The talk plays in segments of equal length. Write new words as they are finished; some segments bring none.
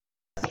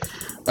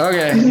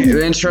Okay,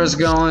 the intro's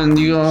going.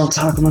 You all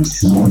talk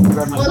amongst yourselves.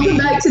 Welcome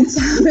back to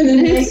Tapping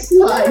and Next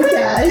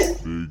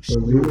podcast. Where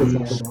we will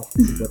talk about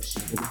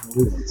what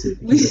we want to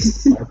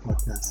because it's our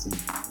podcasting.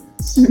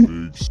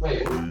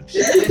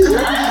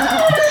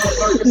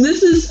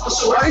 This is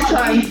our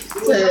time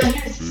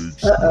to.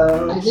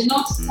 I did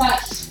not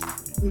touch.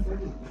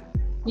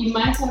 You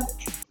might have.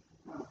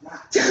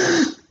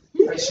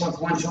 I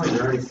smoked one joint. I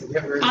already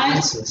forget where it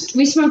is.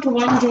 We smoked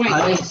one joint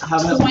like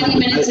 20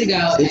 minutes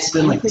ago. It's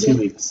been like 2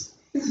 weeks.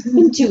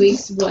 In 2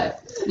 weeks.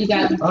 What? You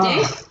got dick?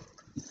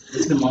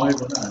 It's been longer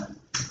than that.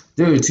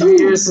 Dude, 2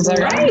 years since I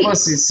got Right.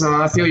 pussy,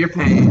 so I feel your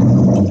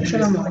pain.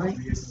 Shut up, Molly.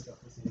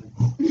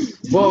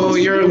 Well,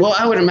 well,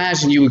 I would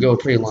imagine you would go a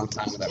pretty long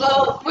time without.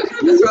 Well, we're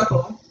kind of a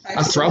throuple.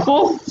 A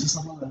throuple?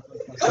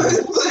 I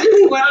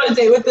literally went on a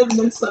date with them and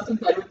then slept in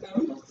bed with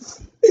them.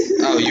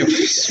 Oh, you.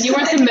 You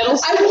weren't the middle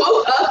I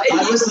woke up and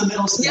I was the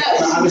middle spoon,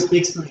 Yes. but I was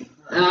big spoon.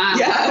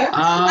 yeah. Oh,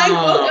 I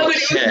woke up and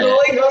he was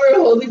rolling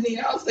over holding me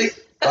and I was like,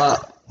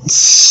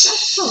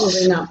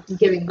 Probably not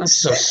giving That's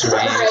so sweet.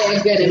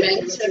 a good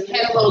image of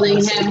him holding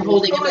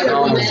every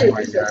Oh woman.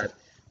 my god.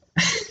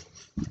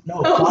 No,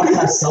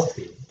 podcast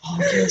selfie.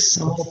 Podcast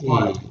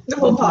selfie. the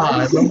whole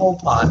pod. The whole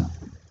pod.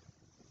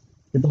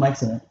 Get the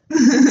mics in it.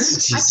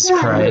 Jesus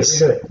Christ.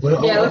 Do it.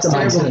 We'll Yeah, it put looks the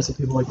mics in terrible. it so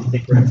people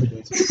think we're actually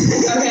doing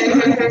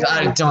something. Okay.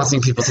 I don't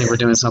think people think we're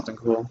doing something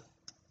cool.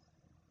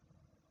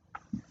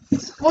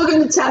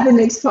 Welcome to Tapping and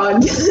Next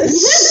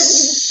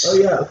podcast. Oh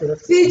yeah, okay,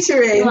 that's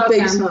Featuring Welcome.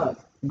 Big Smoke.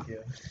 thank you.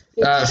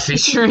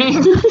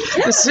 Featuring.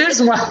 This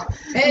is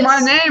my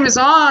name is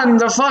on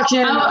the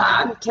fucking.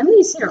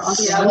 Kennedy's here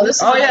also. Yeah, well, this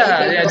is Oh yeah,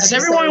 like yeah. a Does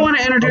everyone want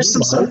to introduce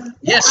themselves?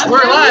 Yes, I'm we're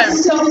live. live.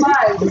 So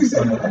live.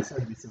 I'm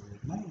sorry to be so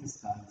rude. My name is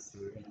Tyler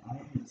Stewart, and I am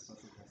a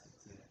special guest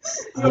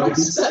today. I will be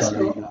sorry that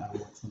I want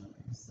to know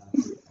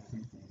exactly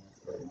everything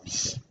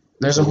that's going on.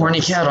 There's a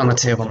horny cat on the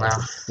table now.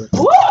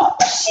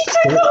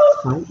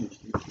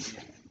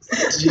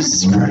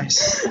 Jesus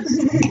Christ.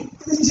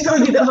 Joe,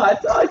 need a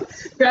hot dog.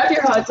 Grab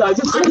your hot dog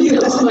before you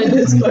listen to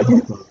this fucking.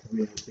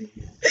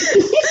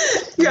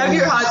 Grab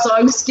your hot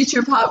dogs, get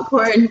your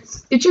popcorn,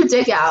 get your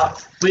dick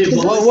out. Wait,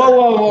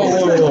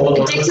 Whoa.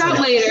 It takes out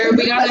later.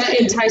 We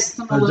gotta entice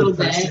them a little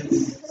bit.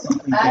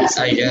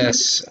 I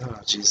guess. Oh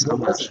jeez, I'm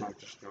not sure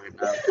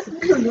right now.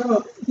 I don't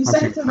know. You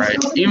said Fucking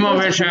right. Emo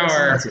bitch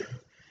hour.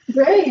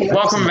 Great.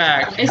 Welcome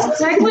back. Is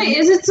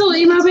it still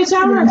emo bitch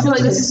hour? I feel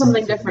like this is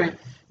something different.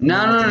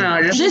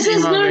 No. This is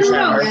emo bitch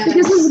hour. because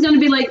this is gonna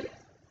be like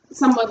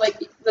somewhat like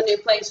the new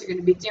place you're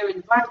gonna be doing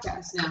the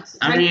podcast now. So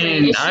I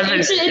mean, it's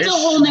a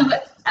whole new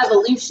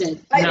evolution.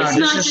 No, It's this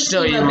not is just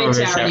still emo emo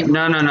bitch bitch hour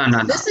hour. anymore.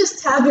 No. This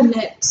is Tapping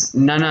Next.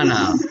 No.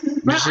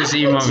 This is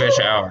emo bitch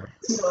hour.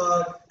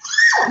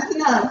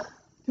 No.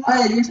 Come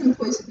on, you're too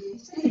close to me. You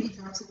need to be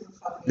drunk so you can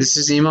fuck me. This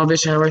is emo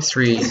bitch hour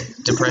 3.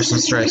 Depression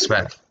strikes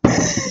back.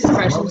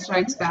 Depression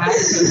strikes back.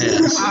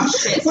 Yes. Oh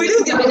shit. So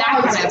it's gonna be that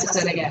kind of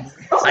episode, I guess.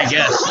 I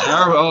guess.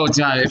 Oh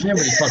god, if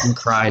everybody fucking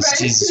cries,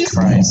 Jesus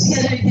Christ.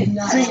 Together, you can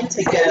Drink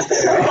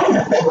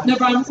together. No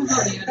problem. It's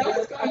about the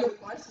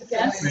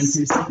other. Friends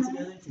who sing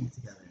together, drink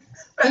together.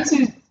 Friends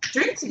who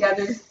drink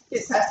together,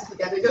 get tested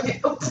together. Go get.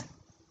 Oh.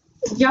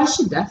 Y'all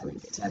should definitely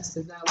get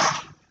tested that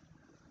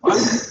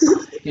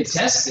Get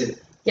tested.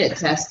 Get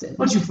tested.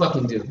 What'd you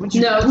fucking do?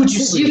 No,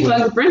 you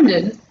fucked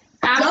Brendan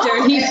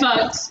after he No.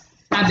 fucked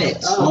a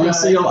bitch.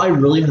 Honestly, y'all, I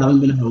really haven't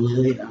been home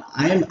lately.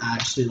 I am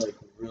actually like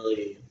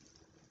really.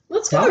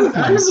 Let's go.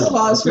 Round of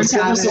applause for Let's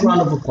give us a Tapping.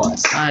 round of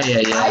applause. Ah, I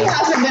yeah.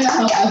 haven't been a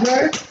hoe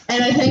ever,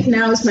 and I think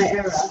now is my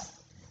era.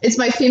 It's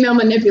my female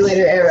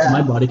manipulator era.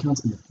 My body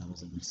count's in the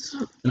thousands,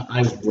 and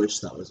I wish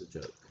that was a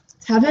joke.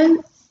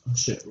 Tapping? Oh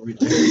shit, were we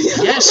done?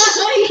 Yes!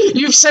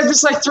 You've said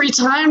this like 3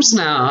 times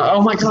now.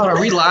 Oh my god, are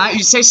we live?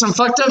 You say some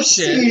fucked up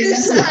shit.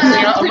 Yes.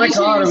 Yeah, oh my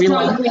god, are we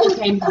live? When he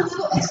came back.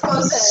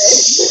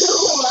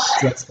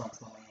 Stretch marks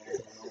on my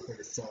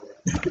arms,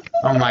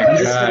 Oh my I'm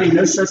just kidding, god.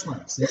 no stretch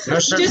marks. No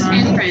Just shit.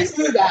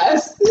 handprints.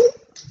 Guys.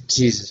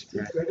 Jesus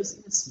Christ. Where does it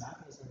even smack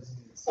us?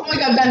 Oh my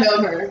god, bend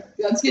over.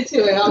 Let's get to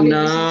it. I'll get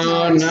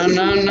No.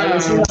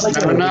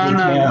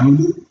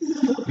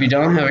 We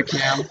don't have a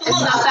cam. It's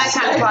not that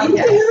kind of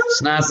podcast.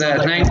 It's not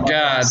that. Thank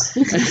God.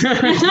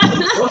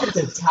 Welcome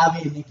to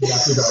Tabby and Nikki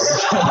After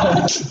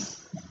Dark.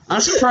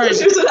 I'm surprised.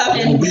 Here's what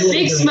happened. And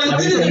Big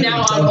Smoke from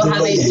now on will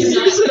have a do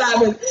Here's what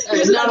happened.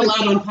 not, not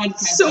allowed on podcast.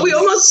 So we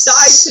almost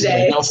died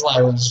today. No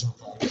flowers.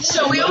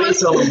 So we Let me almost.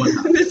 tell them what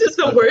happened. This is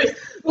the worst.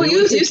 Well,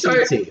 you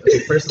start. Okay,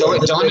 first of all,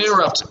 Don't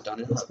interrupt him. Don't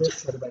interrupt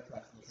him.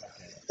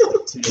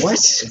 What?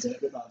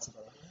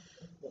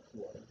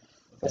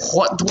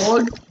 What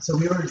dog? So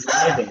we were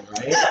driving,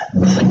 right?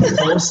 Like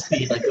full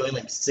speed, like going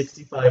like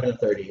 65 and a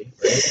 30,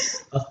 right?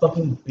 A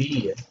fucking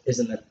bee is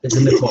in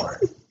the car.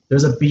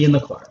 There's a bee in the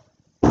car.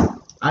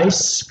 I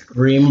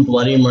scream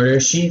bloody murder.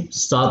 She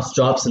stops,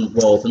 drops, and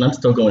rolls, and I'm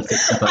still going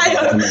 65 miles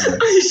an hour.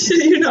 I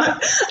shit you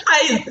not.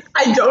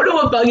 I don't know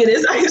what bug it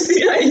is. I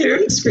hear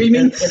him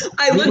screaming.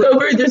 I look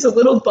over. There's a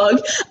little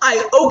bug.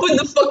 I open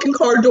the fucking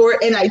car door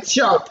and I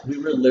jump. We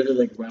were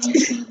literally like round the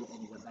corner of all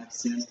the wetback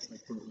stands,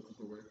 like for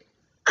work.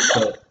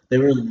 So They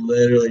were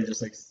literally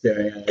just like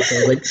staring at us. I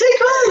was like,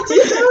 take off!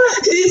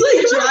 He's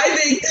like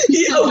driving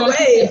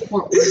away.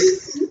 Fort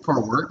Worth.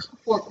 For work?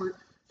 Fort Worth.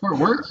 For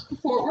work?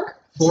 Fort Worth.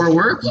 For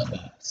work? What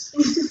bats?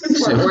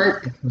 Fort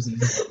Worth. It was in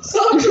the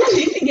Stop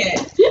repeating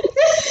it.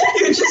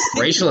 You're just.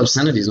 Racial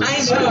obscenities.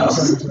 I know.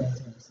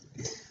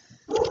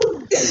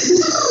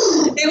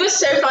 It was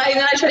terrifying.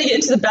 Then I tried to get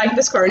into the back of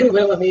this car and he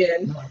wouldn't let me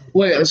in.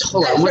 Wait,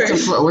 hold on. What the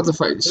fuck? What the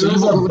fuck? So It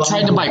was you a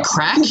tried to buy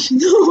crack?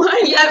 No,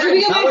 I Yeah, never.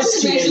 we got That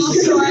was 2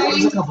 days ago. That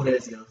was a couple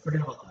days ago.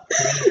 Forget about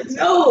that.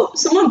 No,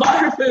 someone bought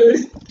her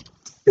food.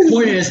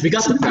 Point is, we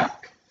got the crack.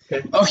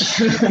 Okay.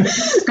 Okay.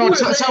 Go on,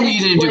 tell me you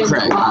didn't do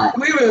crack.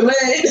 We were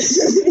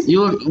lit.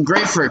 You look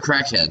great for a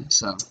crackhead,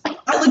 so.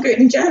 I look great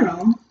in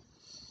general.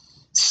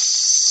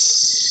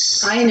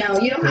 I know.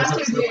 You don't have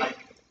to do.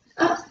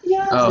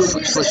 Yeah. Oh,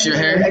 flips your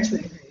hair?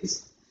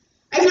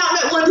 I've not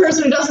met one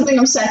person who doesn't think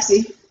I'm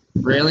sexy.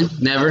 Really?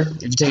 Never?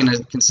 Have you taken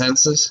a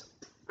consensus?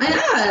 I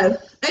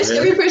have. I ask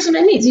Really? every person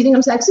I meet, do you think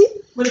I'm sexy?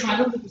 What if I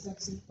don't think you're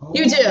sexy?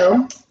 You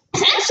do.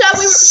 Shall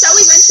we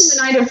mention the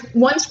night of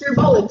 1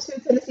 screwball and 2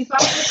 Tennessee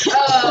Fires?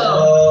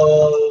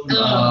 Oh.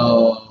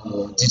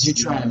 Oh. Did you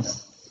try and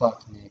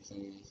fuck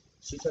Nikki?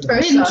 She tried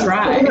First didn't off,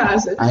 try. who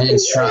hasn't? I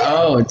didn't try.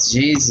 Oh,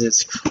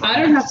 Jesus Christ.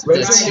 I don't have to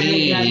Rachel, try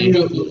tea. anything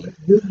that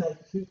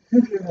Nikki.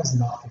 Who here has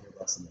not finger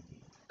busted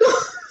Nikki?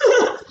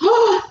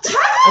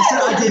 I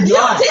said I did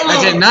not.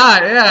 I did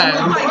not, yeah.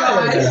 Oh my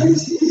god.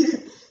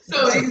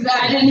 So I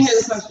exactly. didn't hear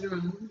the question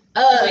wrong.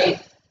 Wait.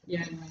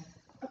 Yeah.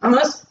 I'm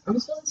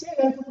supposed to say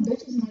I got a couple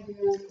bitches in my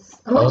DMs.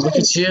 Oh, look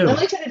at you. I'm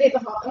only trying to date the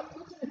hot. I'm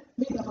only trying to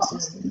date the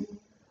hot.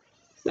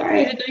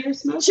 Sorry, I didn't know you were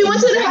smoking. She went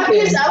to the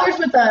happiest hours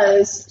with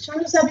us. She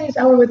went to the happiest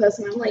hour with us,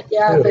 and I'm like,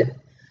 yeah, Who? but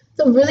it's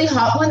a really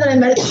hot one that I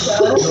met at the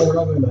show. No, we're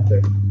not going back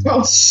there.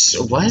 Oh,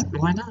 What?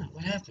 Why not?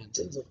 What happened?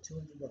 It was like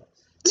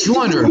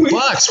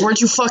 $200. Where'd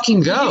you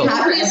fucking go?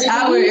 happiest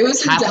hour. It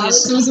was in Happiest.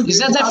 Dallas. It was a Is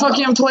that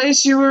fucking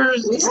place you were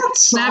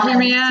snapping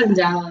me It's in at?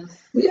 Dallas.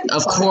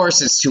 Of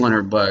course it's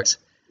 $200.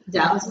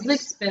 Dallas is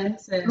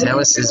expensive.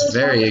 Dallas is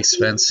very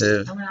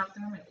expensive. I went out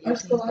there on my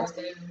 18th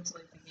birthday. We went to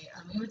like the gate.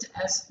 We went to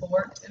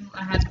S-Fort and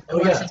I had. Oh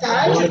yeah. Dad?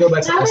 I want to go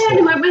back to Tyler had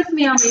S4. went with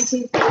me on my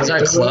 18th. Is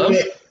that a club?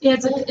 Yeah,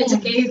 it's a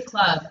gay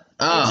club.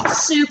 Oh.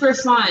 It's super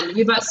fun.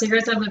 We bought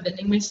cigarettes out of a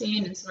vending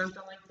machine and smoked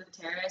on like the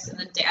terrace, and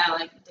then dance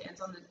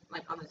on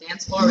the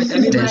dance floor with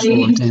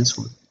everybody. Dance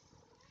floor.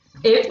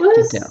 It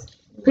was Get down.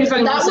 pretty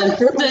fucking That awesome. would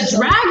hurt my The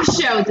drag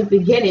show at the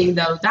beginning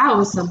though, that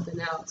was something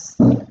else.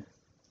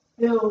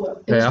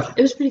 Ew. Yeah.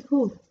 It was pretty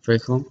cool. Very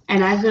cool.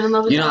 And I've been in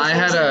love with You know, I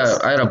had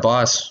a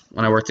boss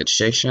when I worked at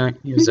Shake Shack.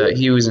 He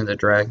was into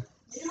drag.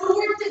 You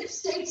worked at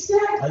Steak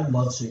Shack? I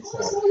love Shake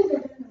Shack.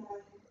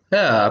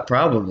 Yeah,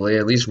 probably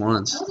at least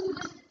once.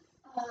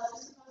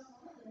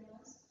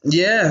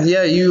 Yeah,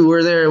 you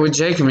were there with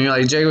Jacob, and you're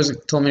like,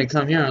 Jacob told me to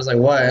come here. I was like,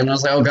 what? And I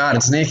was like, oh god,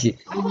 it's Nikki.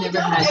 I've never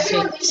had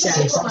Shake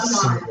Shack.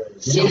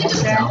 Shake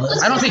Shack.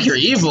 I don't think you're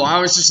evil. I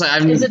was just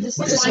like, Is it the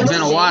it's same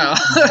been a while.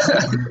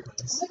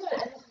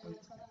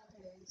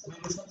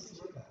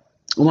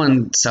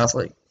 One South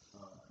Lake.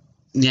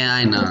 Yeah,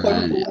 I know.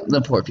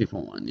 The poor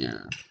people one. Yeah.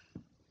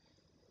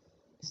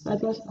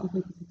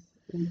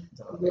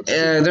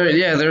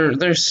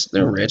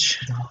 They're rich.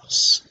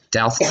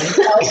 South.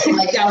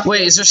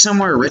 Wait, is there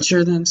somewhere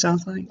richer than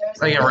South Lake?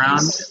 Like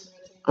around?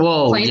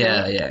 Well,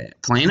 Plano. yeah.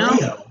 Plano?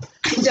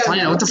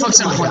 Plano. What the fuck's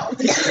in Plano?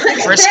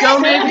 Frisco,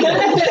 maybe?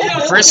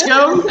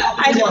 Frisco?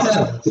 I don't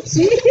know.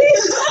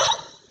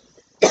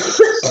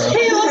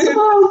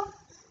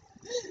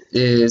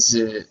 Is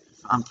it?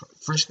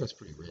 Frisco's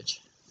pretty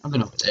rich. I've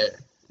been over there.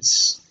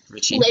 It's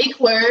richy. Lake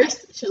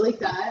Worth, shit like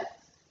that.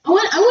 I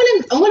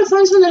want to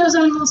find someone that has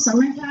their own little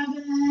summer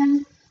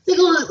cabin. Take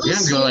a little Yeah, go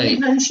skiing like-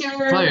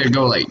 adventure. Probably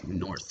go like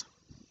north.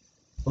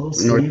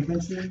 Skiing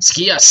adventure?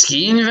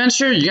 Skiing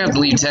adventure? You gotta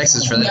leave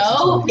Texas for that.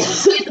 No,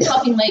 ski at the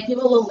fucking lake. Give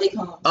a little lake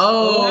home.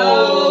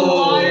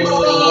 Oh.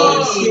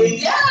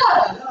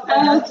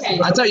 Yeah. Okay.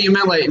 I thought you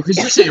meant like, because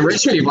you're saying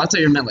rich people. I thought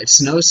you meant like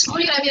snow ski. Oh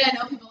yeah, I mean I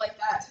know people like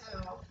that too.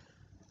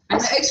 My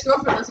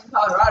ex-girlfriend lives in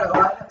Colorado.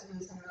 I'd have to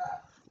do some of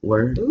that.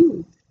 Word.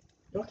 Ooh.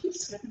 Don't keep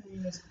skipping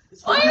me.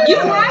 You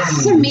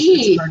passed to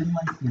me.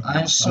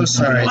 I'm so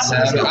sorry,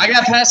 Tab. I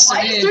got past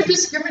Why is there the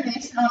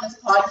discrimination on this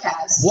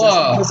podcast?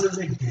 Whoa. Because there's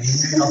a gay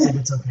here, I don't think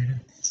it's okay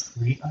to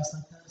treat us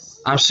like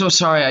this. I'm so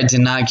sorry I did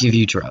not give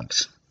you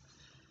drugs.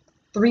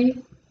 3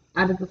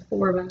 out of the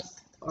 4 of us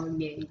are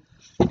gay.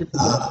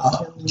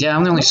 Yeah,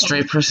 I'm the only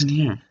straight person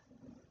here.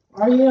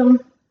 Are you?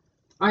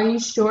 Are you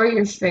sure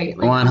you're straight?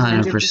 Like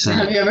 100%.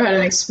 Have you ever had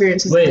an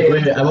experience with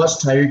Wait, I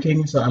watched Tiger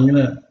King, so I'm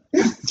gonna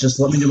just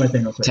let me do my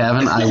thing real quick.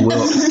 Tavin, I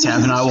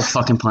will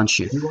fucking punch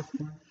you. You watch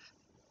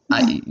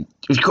porn?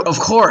 Of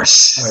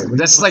course. Alright,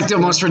 That's like the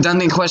most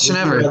redundant question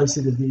Would you ever. rather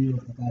see the video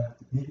of the guy with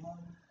the big one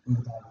or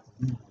the guy with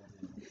the little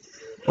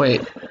one?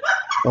 Wait,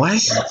 what?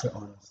 That's it,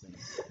 honestly.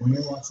 When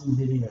you're watching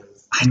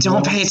videos, I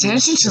don't pay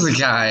attention to the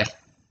guy.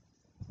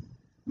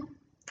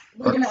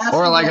 We're gonna ask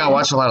Or you like I again.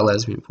 watch a lot of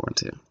lesbian porn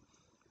too.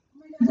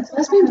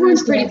 Lesbian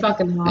porn's pretty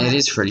fucking hot. It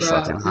is pretty Bro.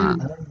 fucking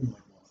hot. I don't even like watching.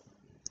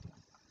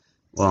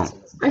 Well,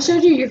 I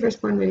showed you your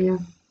first porn video.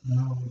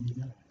 No, you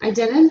didn't. I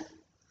didn't.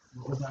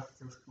 What was that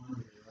first porn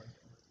video?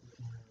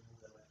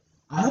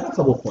 I have a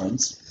couple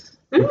porns.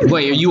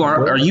 Wait, are you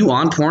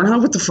on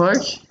Pornhub? What the fuck?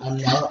 I'm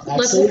not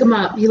Let's actually. look him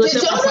up. He looked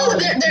Did up y'all know my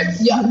that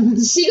phone.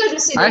 yeah, she got to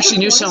see. I actually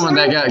knew someone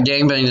that got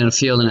gangbanged in a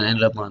field and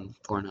ended up on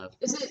Pornhub.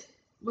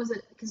 Was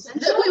it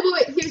consensual?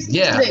 Wait. Here's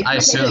Yeah, the thing. I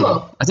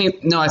assume.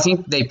 I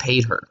think they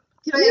paid her.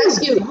 Can I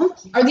ask you?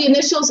 Are the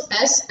initials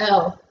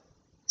SL?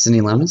 Cindy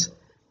Lemons?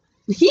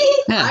 Yeah.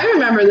 I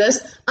remember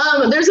this.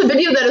 There's a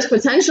video that is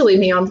potentially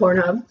me on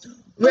Pornhub.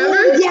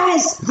 Remember?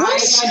 Yes. I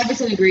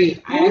 100%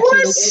 agree. I actually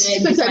looked at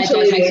it.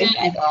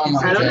 Potentially. Oh my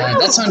I don't god, know.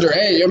 that's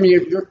underage. I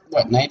mean, you're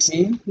what,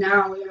 19?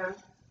 Now, yeah.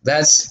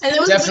 That's And there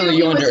was definitely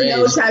a you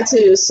video with no underage.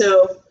 tattoos,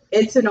 so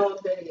it's an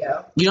old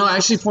video. You know,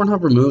 actually,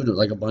 Pornhub removed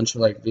like a bunch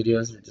of like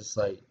videos that are just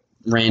like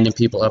random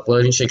people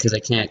uploading shit because they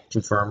can't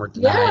confirm or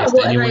deny Yeah, if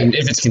well, anyone, right.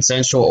 if it's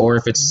consensual or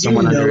if it's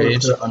someone you know underage.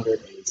 If they're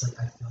underage. Like,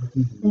 I feel like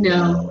you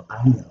No. know.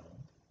 I know.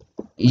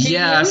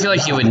 Yeah, I feel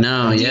like you would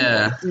know.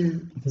 Yeah.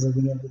 Because I've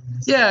been able to.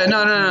 Yeah.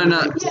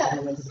 No.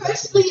 Yeah,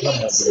 freshly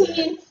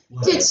 18,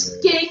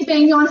 just getting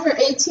banged on her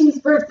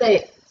 18th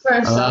birthday.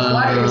 First off,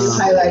 why are you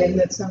highlighting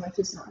that so much?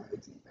 It's not her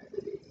 18th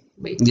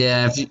birthday.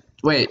 Yeah. If you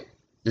wait,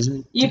 isn't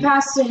it? You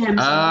passed to him.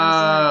 So Oh,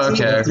 I'm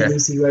passing okay. Did you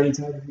see writing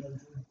time?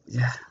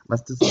 Yeah.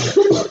 Left this.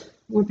 it.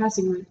 We're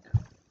passing right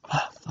now. Oh,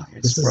 fuck! I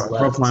This just is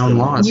broke my left. own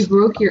laws. You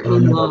broke your Oh,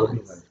 own no, law.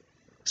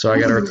 So I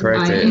gotta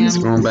correct I it. am- It's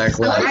going back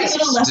I like left. a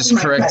little left Just in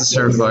my correct the practice.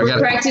 circle. I We're got.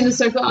 correcting the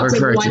circle. I'll We're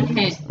take one correcting.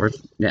 hit.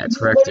 Yeah,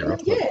 correct it real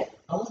quick.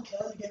 I want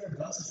Kelly to get her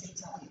glasses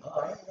anytime.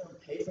 Oh, I ain't gonna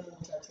pay for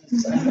the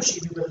tattoos. I know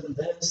she'd do better than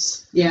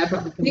this. Yeah, I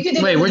probably could. You could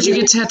do Wait, it where'd you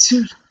here. get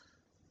tattooed?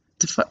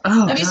 The fuck?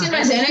 Oh, Have you God. seen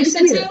my Xanax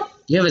tattoo?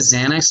 You have a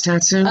Xanax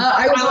tattoo?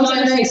 I was I on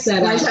wanna fix Xanax.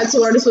 that My up.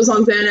 tattoo artist was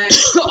on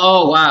Xanax.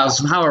 Oh wow!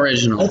 So how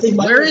original? I think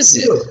mine Where was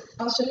is it? too.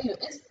 I'll show you.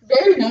 It's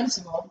very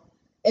noticeable.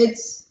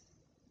 It's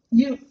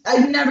you. I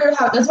never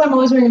have. That's why I'm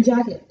always wearing a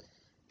jacket.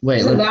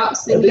 Wait, Without I think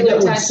singular that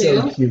was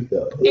tattoo. so cute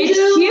though.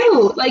 It's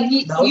cute. Like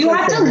That was you my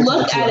have to favorite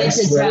look tattoo. at I it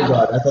to swear to tell.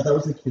 God, I thought that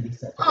was the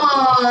cutest tattoo. No,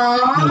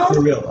 Aww.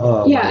 for real.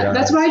 Oh, Yeah,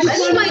 that's why I I just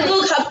think my wanted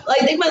little cup.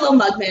 I think my little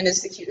mugman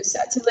is the cutest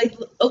tattoo. Like,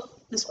 oh,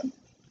 this one.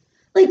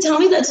 Like, tell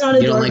me that's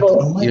not You don't like-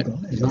 adorable. Oh my You- God.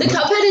 you don't The like-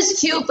 Cuphead is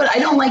cute, but I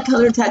don't like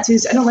colored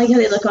tattoos. I don't like how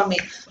they look on me.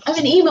 I'm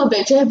an emo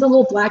bitch. I have the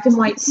little black and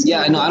white.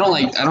 Yeah, no, I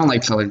don't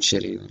like colored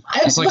shit either.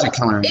 I just like the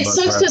coloring. It book,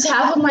 sucks bro. because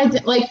half of my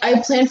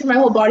I plan for my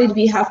whole body to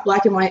be half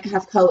black and white,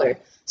 half color.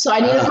 So I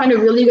need to find a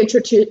really good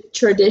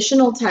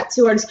traditional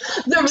tattoo artist.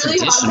 The really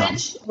hot Traditional.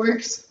 bitch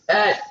works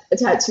at a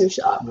tattoo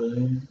shop.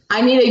 Really?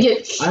 I need to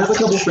get, I have a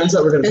couple friends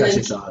that were gonna And tattoo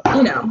then- shop.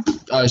 you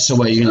know. So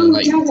what? You gonna Ooh,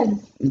 like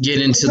Kevin. get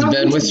into the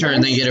bed with her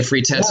and then get a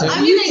free tattoo?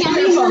 I'm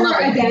gonna fall in love with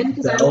her. again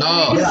because I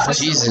Oh, Yeah, I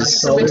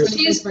Jesus. saw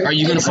her. Are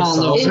you gonna fall in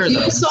love with her If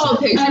though? you saw a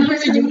picture of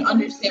her, you would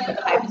understand what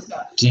the hype is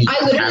about. Do you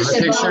I literally have a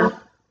said, picture?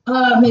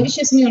 maybe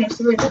she has me on her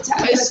story.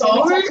 I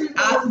saw her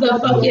at the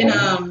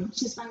fucking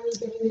she's finally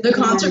getting the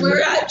concert we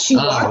were at. She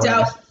Oh, walked right.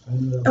 out.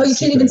 Oh, you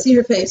can't even see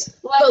her face.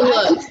 Well, But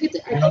I look, could get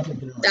the- I don't think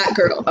they're that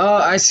girl. Oh,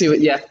 I see what.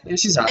 Yeah,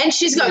 she's hot. And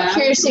she's got Yeah.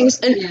 piercings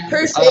and Yeah. her Oh,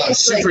 face, like,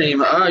 super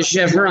emo. Oh, she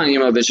have her on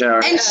emo bitch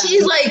hour. and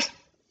she's like,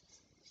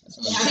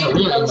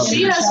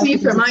 she asked me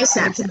for my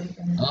Snapchat.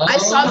 I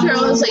stopped her.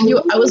 I was like,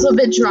 I was a little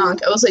bit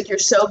drunk. I was like, you're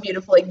so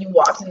beautiful. Like, you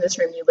walked in this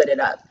room, you lit it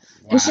up.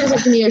 And she was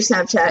like, give me your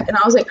Snapchat. And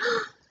I was like,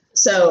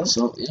 so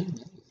So yeah.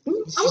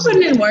 I'm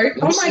putting in work.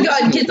 Oh my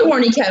God, get the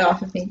horny cat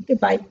off of me.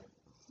 Goodbye.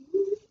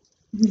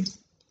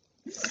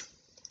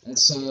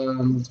 It's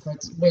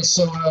wait.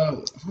 So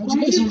how'd Why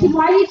you guys? do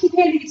you keep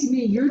handing it to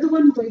me? You're the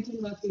one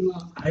breaking lefty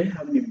law. I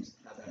haven't even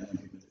had that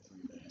many people for 3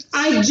 minutes.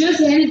 I just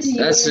handed it to you.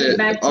 That's and it.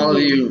 Back to All of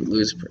me. you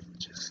lose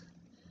privileges.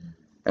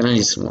 And I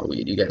need some more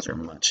weed. You guys are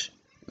much.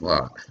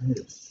 Wow. I need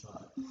a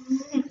shot.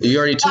 You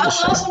already took a That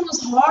shot. last one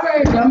was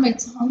hard on my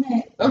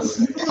stomach.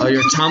 Oh,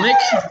 your stomach?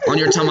 On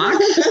your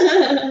stomach?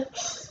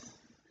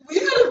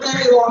 We've had a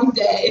very long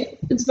day.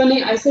 It's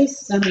funny. I say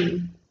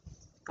sunny.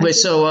 Wait,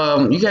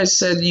 so you guys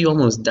said you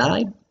almost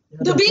died?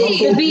 The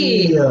bee, the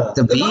bee. Yeah.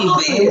 The bee?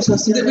 bumblebee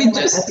that we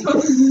just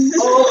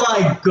Oh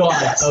my God.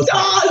 Okay.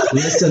 Stop.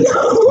 Listen.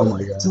 Oh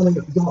my god. Tell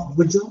me, y'all,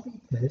 would y'all be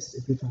pissed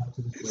if we traveled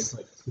to this place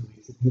like 2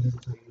 weeks and he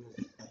doesn't tell you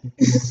an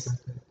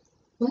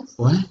EpiPen?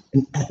 What?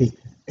 An EpiPen.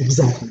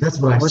 Exactly. That's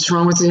what I said. What's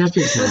wrong with the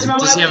EpiPen? What's wrong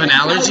Does he with have an it?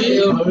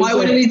 allergy? Why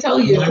wouldn't he tell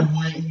you? Why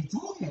wouldn't he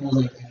tell me? I was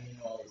like, you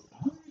know, all these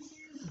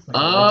allergies. Like,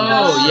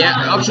 Oh,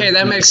 yeah. Okay,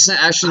 that makes sense.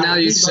 Actually, now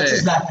you He say lets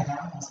his it. backpack out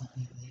and I was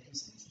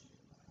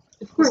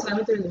like, Of course, I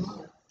went through the mall.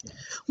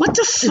 What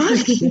the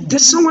fuck?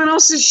 That's someone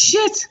else's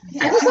shit.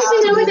 I just like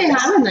to know what they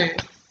have in there.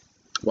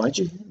 Why'd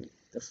you hit me?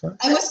 The fuck?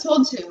 I was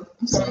told to.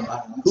 I'm sorry.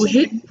 Who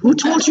hit? Who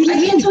told you to I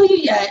hit can't me? tell you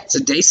yet. It's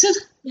a Dason?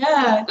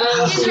 Yeah.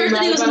 Oh, He heard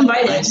that he was I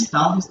invited. just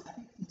found his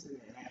EpiPen today.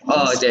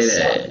 Oh,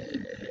 Data.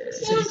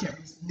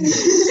 He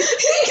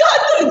got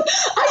the.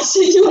 I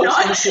shit you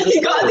not. He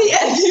got the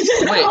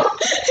EpiPen. Wait. out.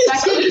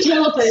 That could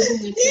kill a person.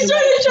 He's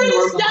trying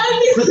to stab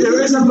you. But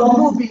there is a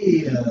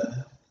bumblebee.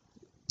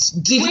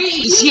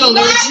 Is he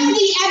allergic?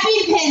 the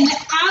EpiPen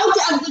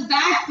out of the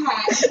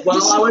backpack.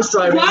 while I was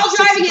driving. While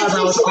driving at 65,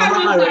 I was on 65 the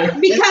miles an hour highway,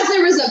 because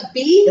there was a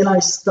bee. and I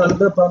stunned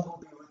the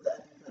bumblebee with the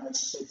EpiPen. I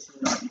shit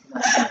you not. You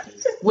cannot ask Nikki.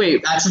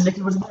 Wait, Actually,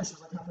 Nikki wasn't there. She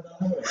was like halfway down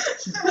the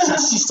highway.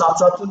 She stopped,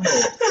 dropped, and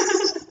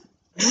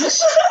rolled.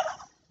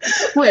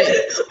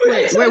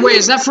 wait,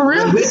 is that for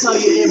real? When we tell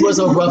you it was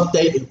a rough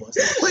day, it was.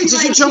 Wait,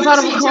 did you jump out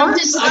of a car? I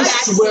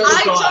swear to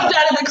I God. jumped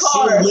out of the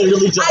car. She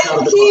literally jumped out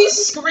of the car. He's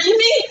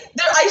screaming.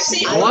 There, I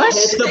see. What? I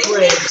hit the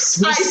brakes.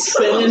 We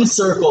spin in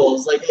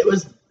circles. Like, it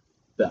was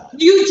bad.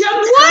 You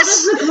jumped out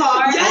of the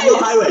car. On the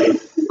highway.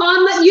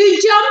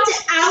 You jumped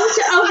out of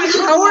the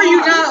car. How are you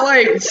not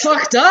like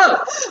fucked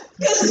up?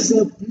 I saw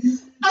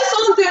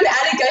him through an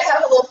attic. I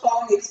have a little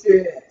falling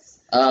experience.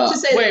 To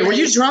say Wait, the were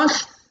you least. drunk?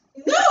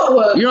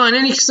 No. You're on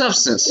any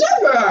substance?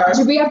 Never.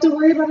 Do we have to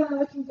worry about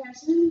another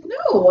concussion?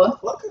 No.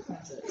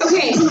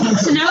 Okay,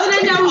 so now that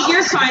I know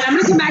you're fine, I'm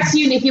gonna come back to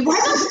you, Nikki. Why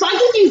the fuck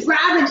did you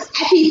grab an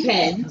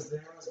EpiPen?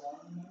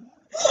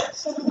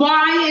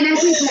 Why an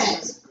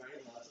EpiPen?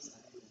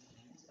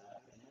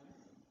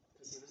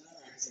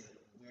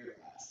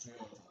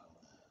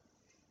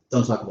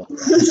 Don't talk about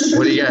that.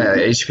 What do you got?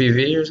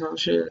 HPV or some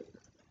shit?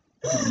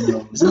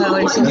 Isn't that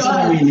like That's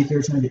why we and Nikki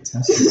were trying to get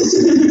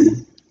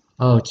tested.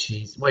 Oh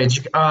jeez. Wait,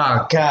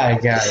 God.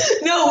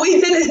 No, we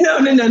didn't.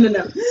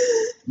 No.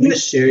 We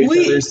share each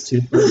other's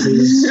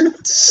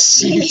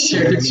toothbrushes. You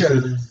share each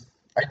other.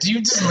 Do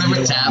you just live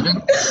with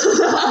Tavin?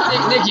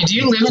 Hey, Nikki, do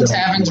you live with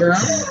Tavin,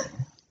 Jerome?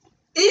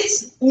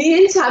 It's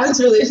me and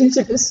Tavin's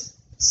relationship is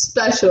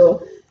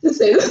special, to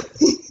say the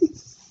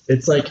least.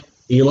 It's like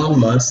Elon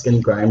Musk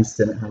and Grimes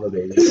didn't have a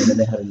baby, and then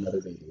they had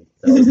another baby.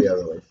 That would be our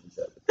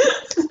relationship.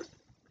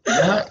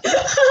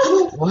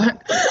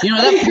 What? You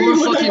know,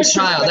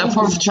 that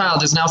poor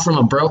child is now from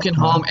a broken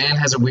home and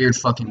has a weird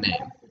fucking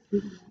name.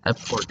 That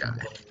poor guy.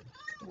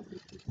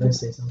 Can I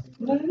say something?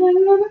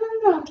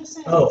 No, I'm just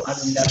saying. Oh,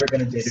 I'm never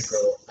gonna date a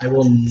girl. I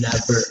will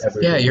never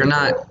ever. Yeah, date you're a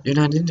not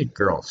girl. into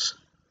girls,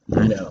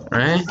 No,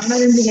 right? I'm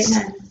not into gay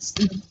men.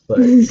 but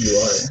you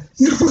are.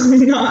 No,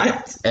 I'm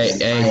not.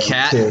 Hey,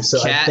 cat. Too. So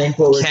I cat, think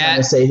what we're trying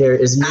to say here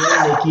is me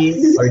and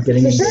Nikki are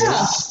getting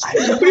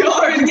engaged. We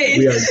are engaged.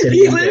 We are getting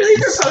He literally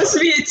engaged. proposed to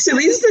me at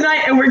Chili's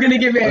tonight, and we're gonna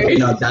get married. Okay,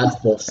 no, that's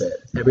bullshit.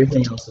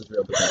 Everything else is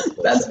real, but that's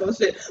bullshit. That's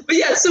bullshit. But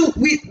yeah, so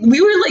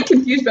we were like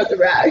confused about the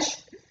rash.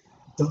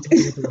 Don't talk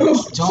about the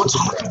rash. Don't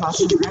talk about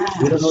the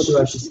We don't know rash. what the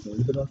rash is.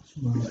 Leave it up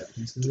tomorrow.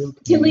 Everything's gonna be okay.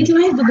 Kinley, can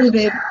I have the blue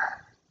babe?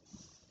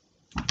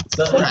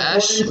 The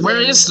Rash? important Where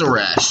thing- is the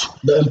rash?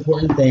 The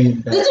important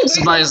thing that Is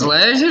it by his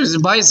leg? Is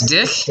it by his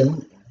dick? it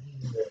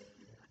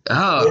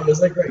Oh, was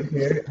like right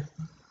here.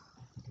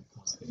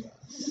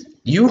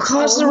 you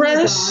caused the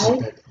rash?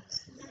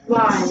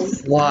 Why?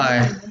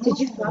 Why? Did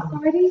you fuck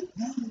already?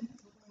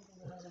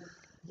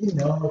 You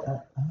know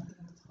that.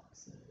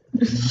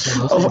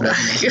 Oh my,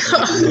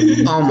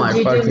 oh my Did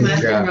you do fucking meth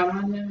and god. rum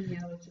on him? Yeah,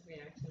 what's your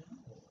reaction?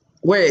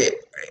 Wait,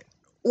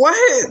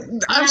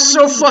 what? I'm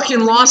so fucking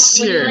lost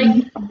When here.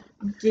 you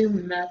like do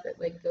meth, it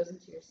like goes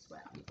into your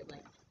sweat.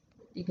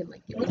 You can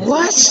like give it.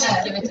 What?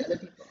 Give it to other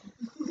people.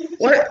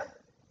 What?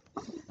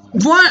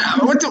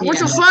 What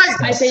the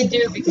fuck? I say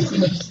do because you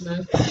don't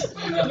smoke.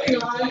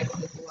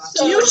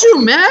 Do you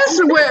do meth?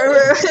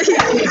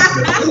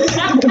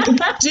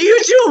 Do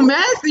you do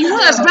meth? You know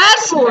that's bad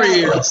for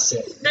you.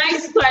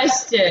 Next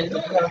question.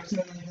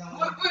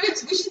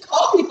 We should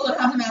call people and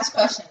have them ask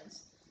questions.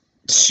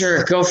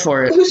 Sure, go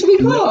for it. Who should we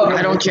call?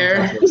 I don't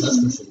care.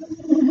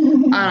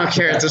 I don't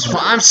care at this point.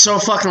 I'm so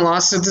fucking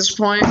lost at this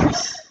point.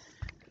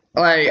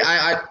 Like,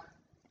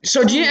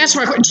 so do you answer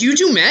my question? Do you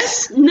do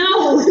meth?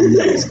 No.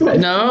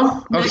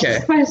 No? Okay.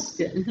 Next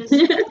question.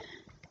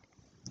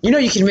 You know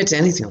you can admit to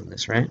anything on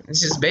this, right?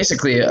 This is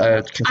basically a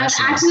I've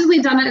confession. accidentally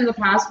done it in the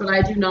past, but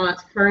I do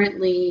not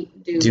currently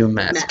Do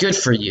meth. Good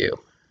for you.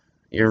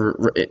 You're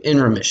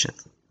in remission.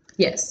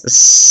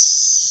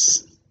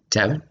 Yes.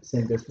 Tevin?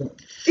 Same difference.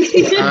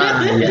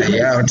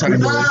 Yeah, we're talking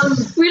about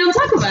We don't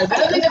talk about it. I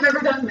don't think I've ever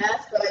done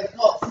meth, but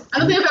I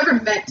don't think I've ever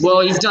met.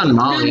 Well, you've done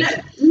Molly.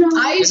 No.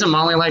 Isn't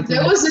Molly like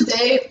There that? was a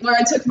day where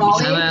I took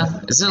Molly.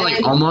 Kinda, isn't it like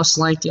and- almost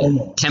like it?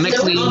 Almost.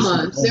 Chemically?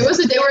 Almost. There was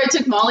a day where I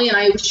took Molly and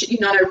I shit you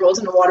not, I rolled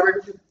in a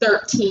Whataburger for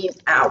 13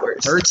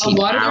 hours. 13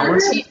 A Whataburger?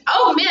 hours?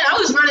 Oh man, I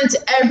was running to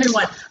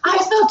everyone. I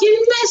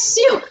fucking miss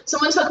you.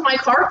 Someone took my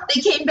car.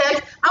 They came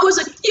back. I was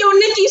like, yo,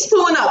 Nikki's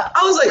pulling up.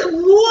 I was like,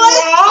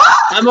 what?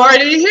 I'm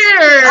already I was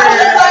here!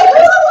 like, who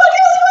the fuck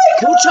is my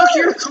Who car? took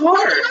your And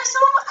car? then I saw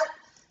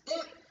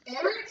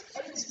Eric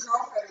and his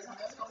girlfriend was on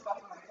there. I was going to fuck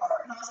in my car.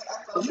 And I was like,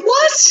 I fucked her.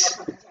 What? I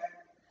fucking care.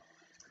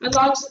 My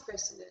dog just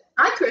christened it.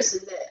 I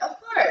christened it, of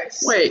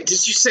course. Wait,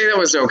 did you say that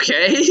was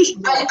okay?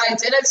 I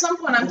did at some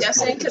point, I'm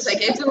guessing, because I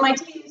gave them my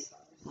keys.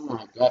 Oh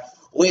my god.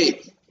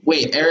 Wait,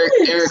 Eric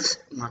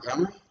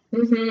Montgomery?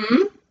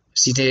 Mm-hmm.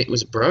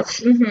 Was it Brooke?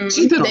 Mm-hmm.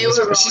 She's been They on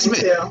were this.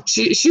 rolling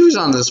too. She was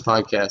on this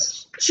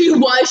podcast. She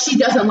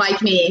doesn't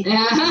like me.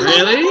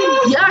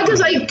 Really? Yeah,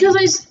 because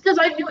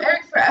I knew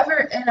Eric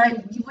forever,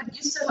 and you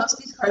used to host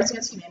these Cards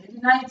Against Humanity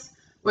nights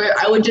where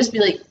I would just be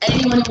like,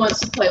 anyone who wants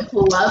to play,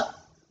 pull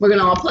up. We're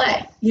gonna all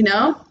play. You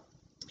know?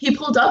 He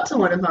pulled up to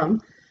one of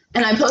them,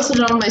 and I posted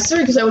it on my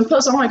story because I would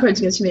post all my Cards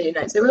Against Humanity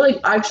nights. They were like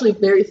actually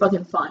very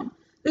fucking fun.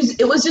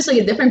 It was just like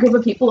a different group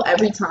of people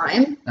every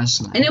time,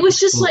 That's nice. and it was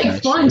just Cool, like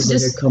actually. fun. It's To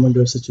like just a come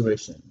into a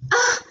situation.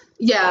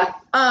 yeah.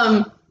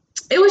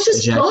 It was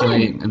just fun.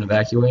 Ejaculate and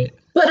evacuate.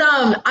 But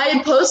I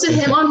had posted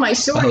him on my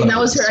story, and that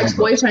was her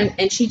ex-boyfriend,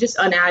 and she just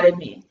unadded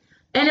me.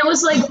 And it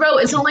was like, bro,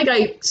 it's not like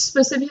I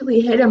specifically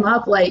hit him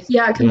up, like,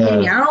 yeah, come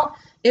hang out.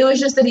 It was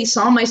just that he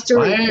saw my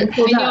story Why- and I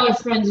pulled know up.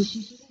 his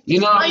friends. You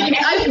know, Like,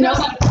 I've known,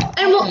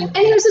 and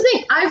here's the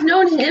thing, I've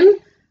known him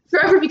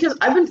forever because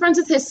I've been friends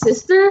with his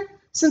sister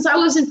since I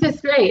was in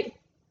 5th grade.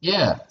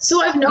 yeah.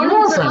 So I've known You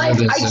are him for friends life.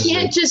 with his I sister.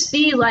 can't just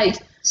be like,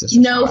 Sister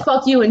no, Star.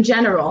 fuck you in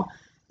general.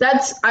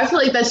 I feel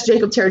like that's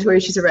Jacob territory.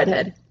 She's a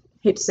redhead.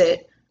 Hate to say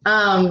it.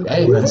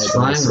 Hey, that's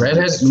fine.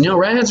 Redheads,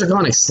 redheads are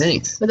going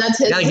extinct. But that's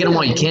his. You gotta get them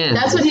while you can.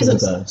 That's what he's. For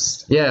Obs- the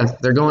best. Yeah,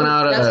 they're going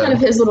out. that's kind of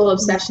his little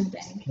obsession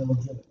thing.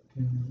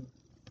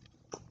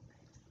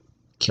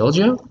 Kill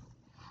Joe?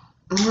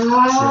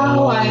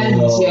 Oh, and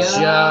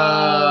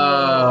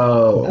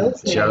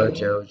Joe. Okay.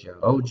 Joe.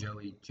 Oh,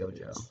 Joey. Joe.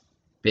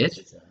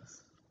 Bitch.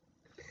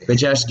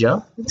 Bitch ass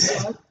Joe?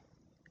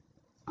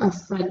 our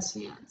friend's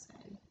fiance.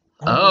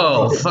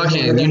 Oh,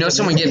 fucking. You know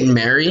someone getting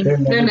married? They're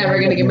never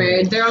gonna get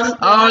married. They're on.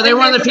 Oh, they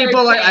one of the they're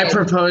people like I kid.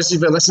 proposed to,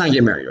 but let's not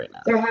get married right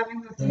now. They're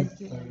having their third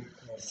kid.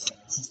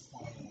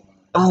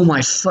 Oh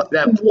my fuck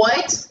that.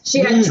 What? She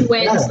had twins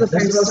yeah, the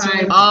that's first what I'm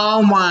time.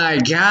 Oh my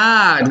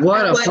god.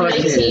 What a What,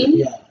 fucking. 19?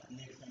 Yeah.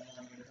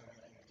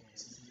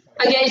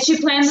 Again, she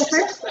planned the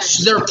first one.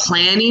 They're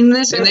planning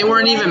this and they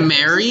weren't even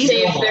married?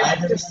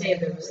 To save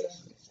their relationship.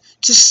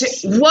 To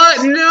say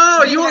what?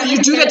 No, you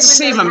do that to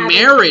save a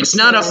marriage,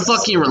 not a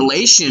fucking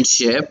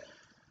relationship.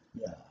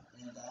 Yeah.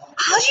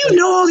 How do you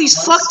know all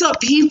these fucked up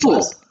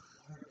people?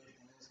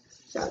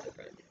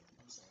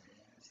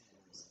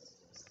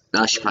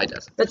 No, she probably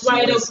doesn't. That's why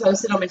I don't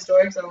post it on my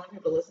story because I don't want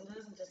people to listen to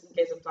this, and just in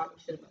case I'm talking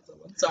shit about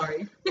someone.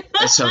 Sorry.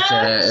 It's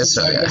okay. It's She's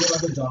okay. getting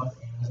like a job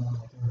at Amazon,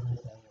 like her whole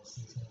thing was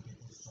she's gonna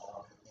get this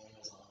job at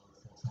Amazon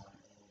full time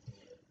and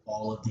get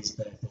all of these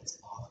benefits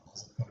off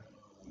as a pregnant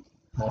woman,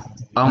 like having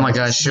to be. Oh my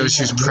gosh, she was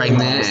had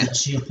pregnant. realized that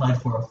she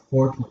applied for a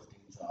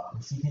forklifting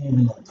job. She can't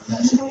even like do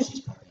that shit if she's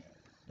pregnant.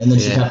 And then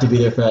she'd Yeah. have to be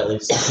there for at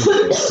least 2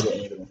 years to get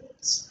any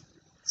benefits.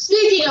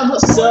 Speaking of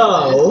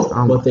So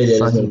Oh what they did is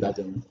fucking- moved back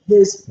in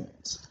his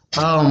parents.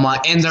 Oh my,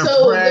 and they're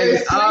So pregnant.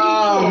 there's 3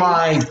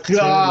 Oh kids. my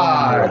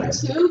god.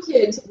 2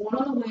 kids, 1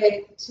 on the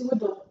way, 2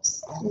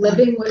 adults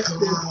living with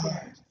their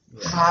parents.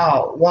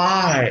 How?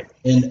 Why?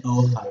 In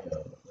Ohio.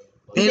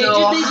 In They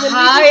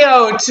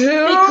Ohio too? They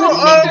couldn't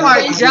Oh make the my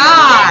rent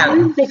god.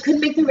 here. They couldn't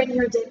make the rent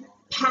here. They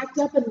packed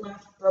up and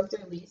left, broke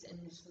their lease, and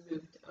just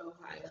moved to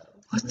Ohio.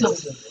 What the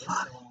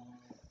fuck?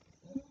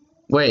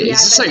 Wait, Yeah, is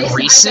this I bet like they- I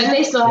recent? bet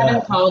they still Yeah.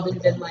 haven't called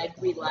and been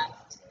like, we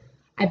left.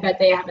 I bet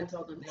they haven't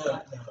told them they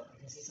left.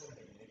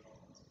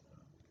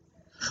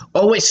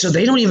 Oh wait, so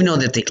they don't even know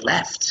that they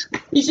left.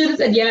 You should have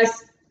said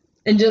yes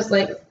and just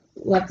like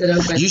left it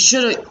open. You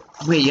should have.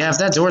 Wait, yeah, if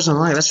that door's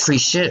unlocked, that's free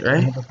shit,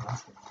 right?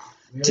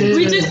 Dude.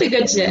 We just the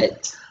good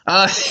shit.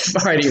 I've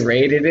already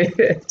rated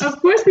it.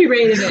 Of course we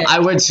rated it. I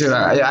would too.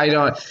 I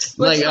don't What's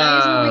like. funny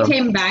is when we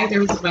came back, there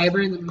was a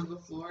viber in the middle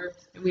of the floor,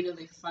 and we know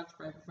they fucked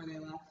right before they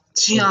left.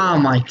 Oh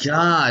my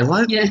god!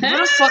 What? Yeah.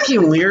 What a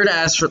fucking weird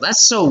ass.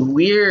 That's so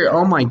weird.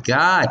 Oh my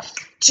god!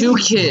 2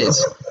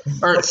 kids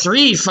or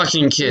 3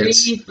 fucking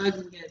kids 3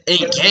 fucking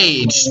kids.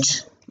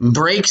 engaged.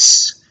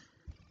 Breaks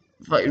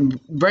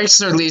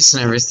their lease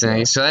and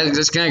everything. So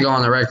that's gonna go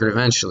on the record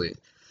eventually.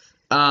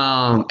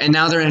 And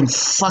now they're in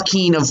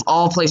fucking of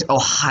all places,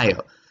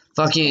 Ohio,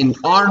 fucking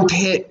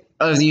armpit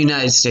of the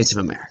United States of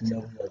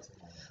America.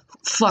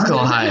 Fuck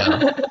Ohio.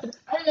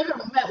 I never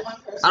met one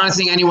person. I don't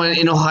think anyone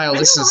in Ohio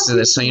listens to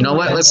this. So you know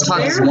what? Let's talk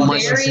They're as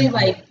much. very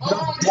like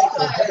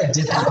They're a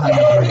different kind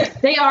of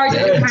breed. they are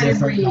They're a different kind of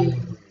different kind breed.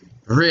 of breed.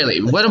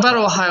 Really, what about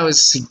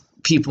Ohio's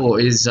people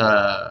is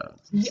I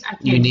can't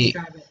Unique.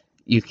 describe it.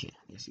 you can.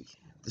 Yes, you can.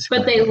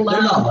 Describe But they it.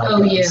 love not like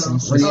OU,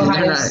 us. Well, they're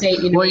Ohio not- State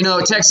University. Well, you know,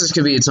 Texas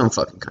could be its own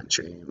fucking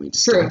country. We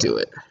just True. don't do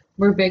it.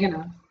 We're big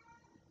enough.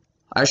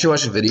 I actually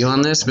watched a video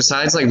on this.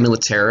 Besides, like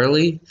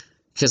militarily,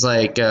 because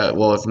like,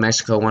 well, if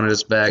Mexico wanted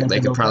us back, they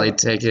could probably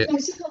take it.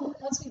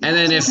 And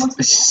then if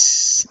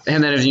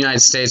the United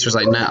States was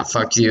like, nah,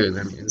 fuck you,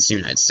 then it's the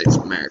United States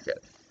of America.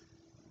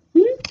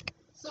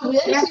 So we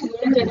actually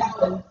learned it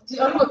out.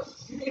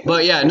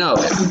 But yeah, no.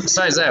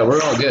 Besides that,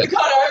 we're all good.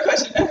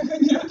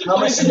 How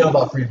much do you know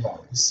about Freedom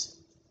Riders?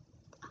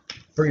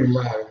 Freedom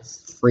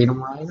Riders.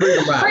 Freedom Rider.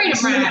 Freedom Riders.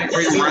 Freedom Riders.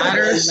 Freedom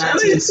Riders.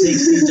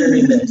 1960s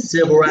during the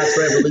Civil Rights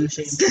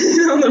Revolution.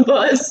 on the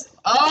bus.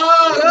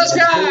 Oh, those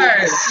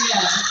guys!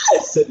 Yeah.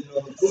 Sitting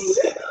on the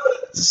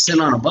bus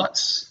Sitting on a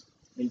bus.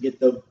 and get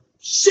the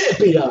shit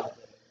beat out of them.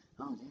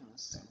 Oh, damn,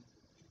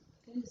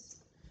 that's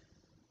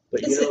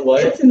But you know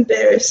what? It's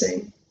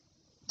embarrassing.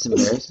 it's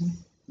embarrassing.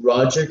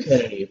 Roger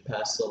Kennedy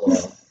passed the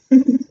law.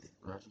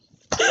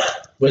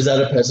 Was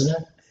that a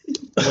president?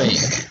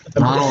 Wait,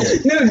 Ronald.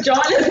 No, John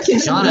F. Kennedy.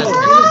 John F. He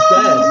was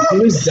dead. He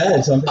was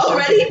dead. So I'm pretty sure-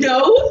 Already?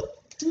 No.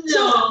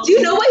 So, do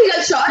you know why he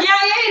got shot? Yeah,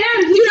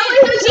 no. Do you know why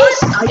he got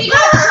shot? He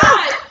got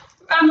shot.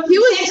 He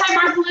was- same time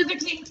Martin Luther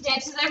King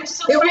did, so they were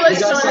still It fighting. was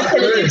He got shot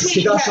first.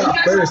 He got shot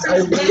first. I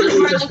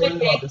literally just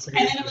learned about this.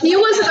 He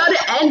was about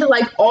to end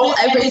like all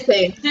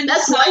everything.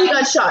 That's why he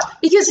got shot.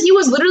 Because he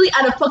was literally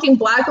at a fucking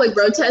black like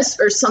protest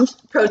or some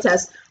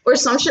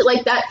shit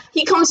like that.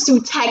 He comes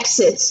to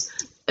Texas,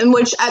 in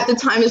which at the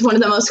time is one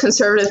of the most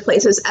conservative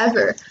places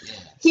ever.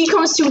 He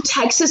comes to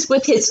Texas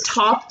with his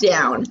top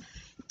down,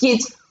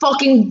 gets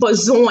fucking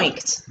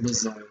bazoinked.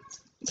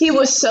 He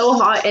was so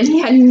hot and he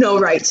had no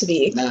right to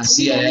be. Nah,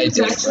 CIA did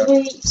it, bro.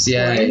 Naturally,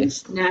 CIA.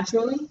 orange,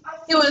 naturally.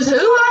 He was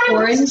who?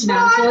 Orange,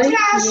 naturally.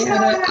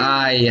 Yeah.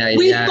 Ay,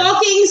 We ay.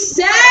 fucking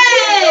said!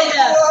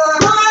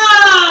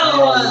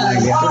 Oh my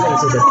We're god. gonna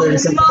take a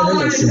 30-second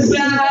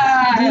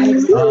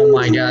intermission. Oh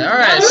my god.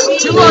 Alright,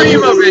 2 more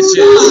emo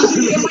bitches.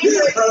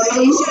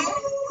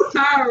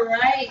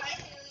 Alright.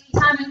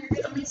 Simon,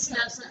 you're gonna be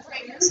snowstorm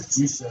right now.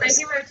 You said. Break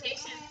your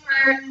rotation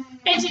for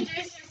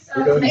introduce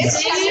We're yourself. going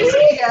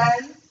Hey,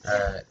 back.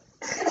 Alright.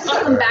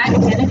 welcome back,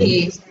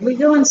 Kennedy. We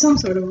go in some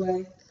sort of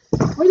way.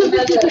 Where the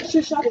fuck did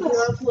picture shot If you us?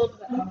 want to pull up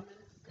the album,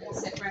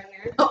 sit right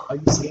here. Are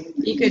you seeing?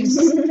 You could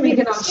we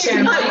could all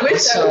share mine.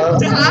 What's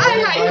up?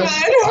 Hi,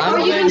 I'm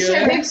you can doing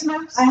share good. big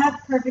smokes? I have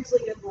perfectly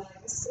good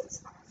legs. It's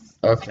fine.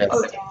 Okay.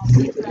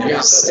 You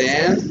gonna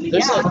stand?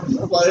 There's a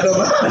light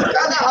over.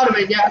 That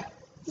ottoman, yeah.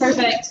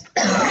 Perfect.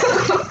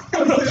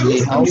 You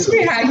need help? Bro,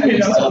 I've been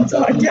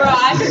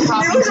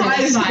talking to you.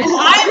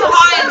 I'm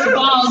high as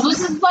balls.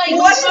 This is like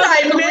What did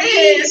I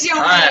miss?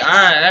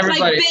 Alright,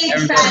 everybody. Like big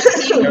Everybody,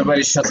 fat team.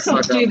 everybody shut the fuck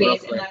up real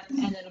Doobies quick. and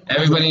then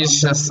Everybody just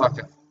shut the fuck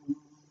up.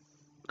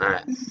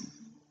 Alright.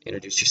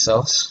 Introduce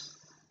yourselves.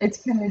 It's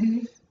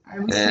Kennedy. I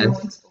was And- here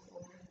once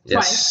before.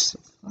 Yes.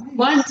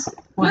 once.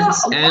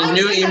 And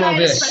new emo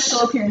bitch.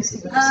 Special appearance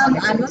to I'm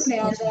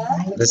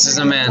Amanda. This is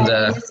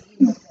Amanda.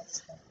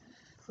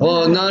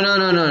 Well,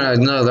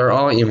 no. They're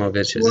all emo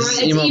bitches. This is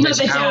It's emo emo bitch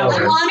bitch hour.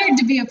 I'm honored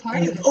to be a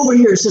part of it. Over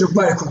here, sit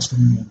right across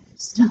from me.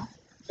 No.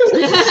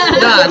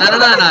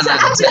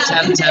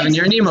 Tavin,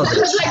 you're an emo bitch.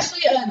 It's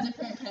actually a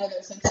different kind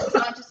of thing. So it's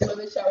not just emo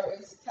bitch hour,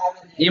 it's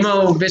Tavin.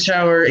 Emo bitch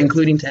hour,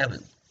 including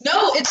Tavin.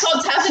 No, it's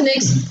called Tavin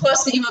Nix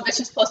plus the emo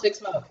bitches plus Big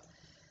Smoke.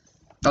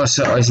 Oh,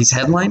 so he's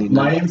headlining?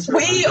 My name's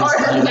We are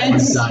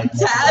against Tab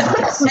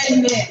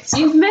and Nix.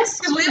 You've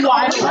missed Because we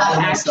watch have that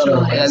actually.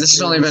 Yeah, this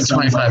has only been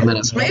 25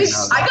 minutes. Maybe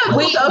I got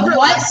pulled over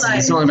last night.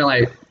 It's only been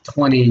like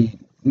 20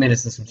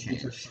 minutes and some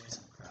change.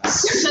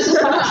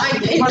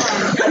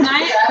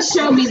 Night,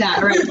 show me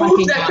that right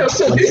fucking now.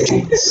 7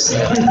 minutes.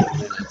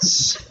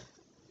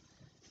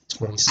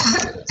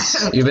 27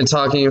 minutes. You've been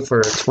talking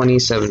for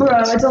 27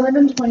 minutes. it's only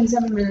been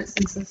 27 minutes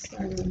since this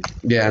started.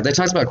 Yeah, they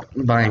talked about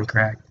buying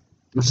crack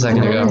a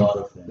second A ago. lot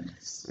of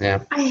things.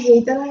 Yeah. I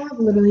hate that I have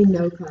literally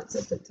no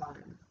concept of time.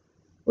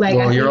 Like,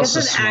 Well, I you're think it's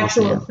also an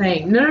actual smoking.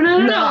 thing. No. Like,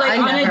 I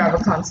on never a, have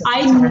a concept. I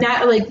of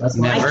time. like, That's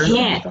Never? I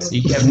can't.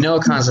 You have no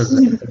concept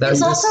of that.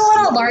 It's also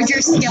on a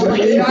larger scale,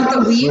 like throughout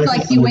the week,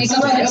 like you wake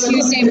up on a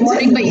Tuesday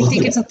morning, but you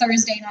think it's a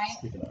Thursday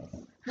night.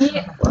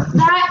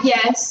 That,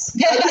 yes.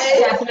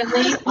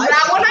 Definitely.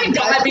 That one I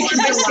got because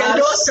my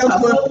schedule is so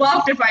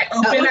flip-flopped. If I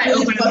open, I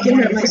open fucking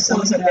hurt my soul.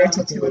 up there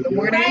till 2 in the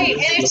morning. Right,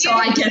 and if So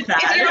I get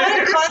that. If you're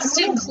on a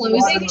constant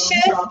closing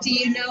shift, do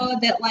you know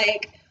that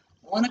like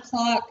 1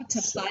 o'clock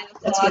to 5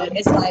 o'clock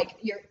is like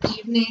your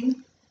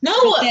evening? No,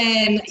 But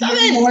then your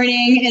Tevin.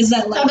 morning is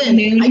at like Tevin,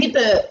 noon. I get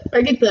the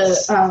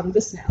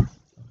this now.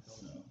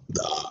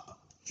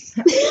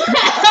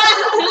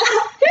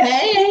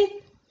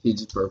 Hey, He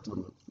just burped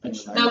on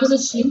That was a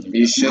sheep.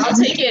 You should. I'll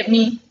take it,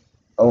 me.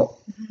 Oh.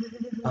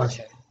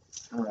 Okay.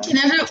 Can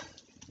everyone?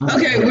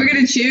 Okay, we're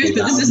gonna choose,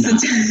 but this is the.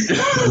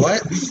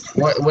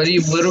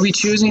 What are we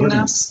choosing We're now?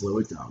 gonna slow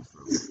it down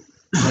for a minute.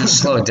 Let's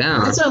slow it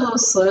down. It's our little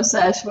slow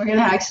sesh. We're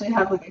gonna actually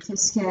have like a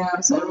kiss cam,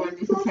 so everyone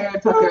be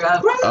prepared, pucker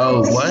up.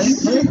 Oh, what?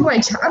 Let me put my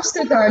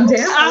chopstick on.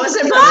 Damn, I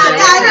wasn't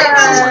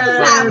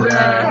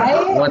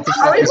What the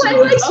Are fuck we is playing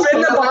going like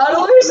spin the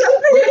bottle or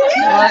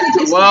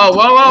something? What?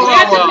 Whoa, We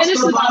have to whoa. finish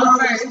the bottle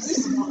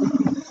first.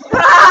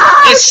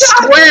 It's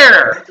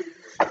square.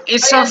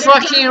 It's a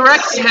fucking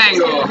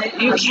rectangle.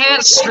 You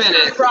can't spin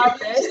it. Brought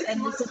this,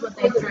 and this is what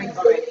they drank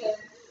already.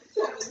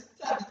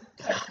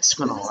 It's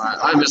been a lot.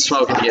 I've been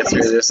smoking to get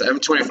through this. I'm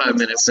 25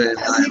 minutes in.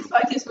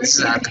 This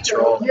is out of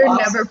control. You're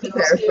never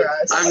prepared for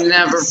us. I'm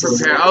never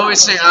prepared. I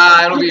always think,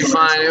 it'll be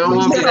fine. It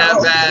won't be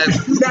that bad.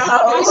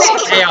 No.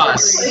 It's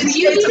chaos.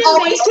 It's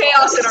always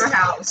chaos in our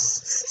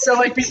house. So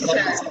like be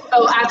prepared.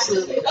 Oh,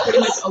 absolutely. Pretty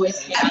much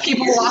always. And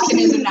people walking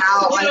in and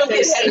out like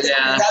this.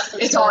 Yeah.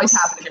 It's always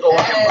happening. People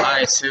walking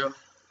by, too.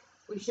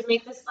 We should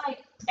make this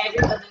like every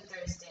other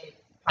Thursday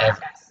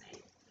podcast night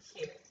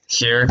here.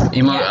 Here,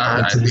 emo.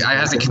 I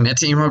have to commit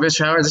to emo bitch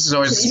hour. This has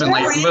always just been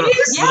like little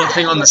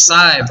thing on the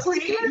side.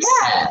 Please?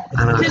 I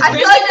don't know. I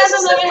feel like this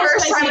is the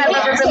first time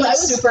I've ever been like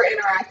super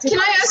interactive. Can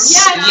I ask?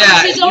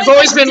 Yeah, you've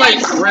always been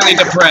like really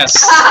depressed.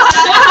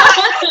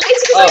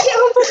 It's because I can't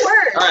home from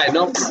work. All right,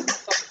 no.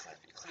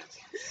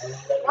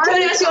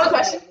 Can I ask you a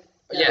question?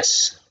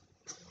 Yes.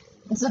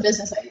 It's a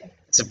business idea.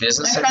 It's a My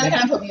business friend idea.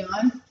 kind of put me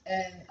on,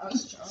 and I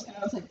was drunk, and I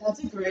was like, "That's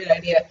a great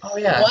idea." Oh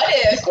yeah. What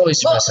if? Always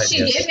the Well, best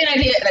she ideas. gave me an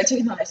idea, and I took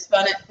it and I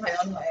spun it my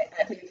own way, and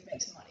I think we could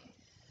make some money.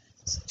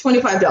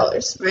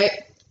 $25, right?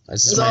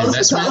 This It's is my all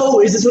investment. Oh,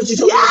 is this what you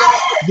told me about?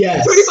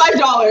 Yes.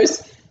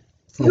 $25.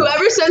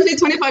 Whoever sends me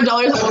 $25,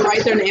 I will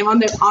write their name on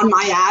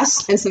my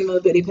ass and send them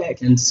a booty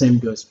pic. And same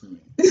goes for me.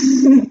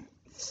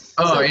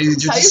 Oh, So, you're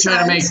tell just your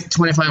trying to make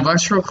friends.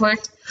 $25 real quick?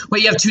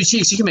 Wait, you have 2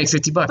 cheeks. You can make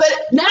 $50. But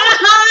no,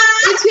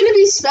 it's gonna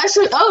be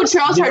special. Oh,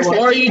 Charles You know charged what?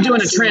 Or are $50. you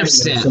doing a tramp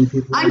stamp? Some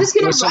people I'm just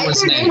gonna What's write someone's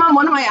their name? name on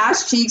one of my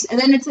ass cheeks, and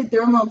then it's like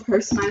their own little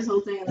personalized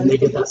little thing, and then and they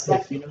they can get post that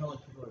that. pic. You know how like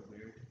people are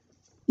weird?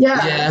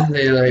 Yeah.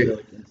 They They're like.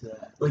 like into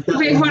that. Like that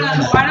Wait, old hold on.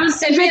 man. Why don't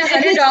send me $100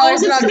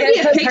 $100 and I'll get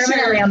it put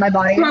permanently on my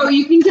body. Bro,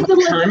 you can get the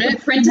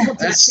Permit? printable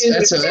That's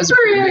tattoo. a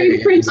Temporary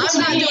great printable I'm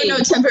not doing no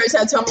tattoo. temporary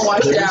tattoo. I'm gonna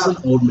wash it There's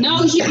out. an old man.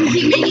 No, you can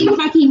keep making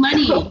fucking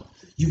money.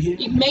 You get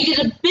You make it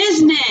a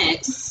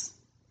business.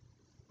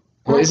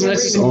 Well, isn't that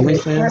just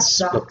OnlyFans?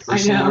 But I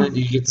know.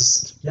 personally, you get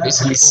this Yeah,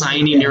 basically like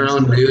signing your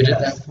own OnlyFans. nude at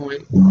that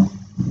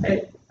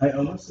point. I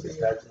almost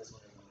subscribed to this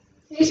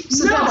one.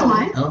 Subscribe to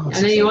mine.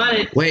 I know you want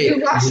it. Wait,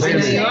 You watch wait a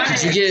it. minute. You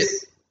Did you get?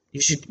 You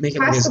should make it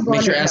like Pass a, the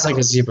make your blunt ass out. like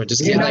a zebra.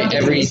 Just get Yeah. like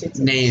every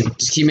name.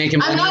 Just keep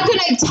making. I'm not gonna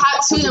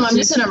tattoo them. I'm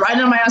just gonna write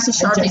it on my ass with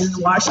Sharpie and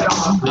then wash it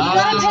off.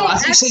 Oh, I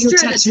think you said you were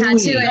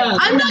tattooing.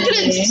 I'm not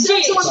gonna Shit.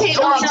 someone pay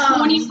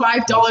only No.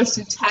 $25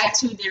 to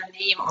tattoo their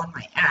name on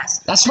my ass.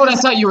 That's what I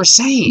thought you were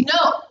saying.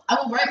 No, I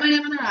will write my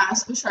name on their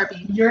ass with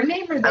Sharpie. Your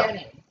name or their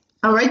name?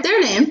 I'll write their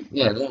name.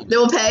 Yeah. They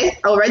will pay.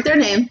 I will write their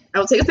name. I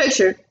will take a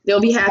picture. They will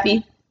be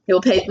happy. They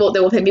will pay. Well, they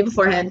will pay me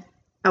beforehand.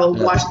 I will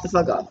Yeah. wash it the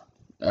fuck off.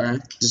 All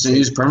right. Just don't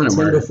use permanent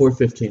 10 marker. before,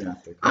 15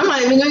 after. I'm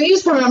not even gonna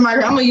use permanent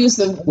marker. I'm gonna use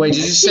the Wait,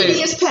 did you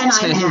say shittiest pen I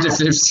 10 have. to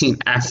 15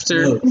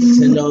 after? No,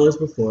 $10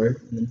 before and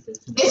then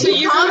 15. If So you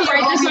you're come, gonna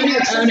write you'll this owe on me an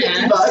your extra own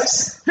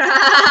 $50.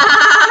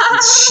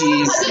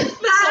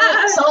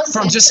 Jeez.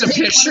 From just a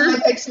picture?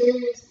 Someone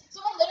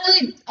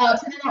literally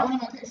printed out one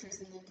of my pictures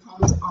and then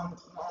commented on the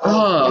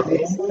Oh,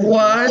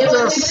 what It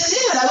was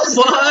the I was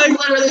fuck?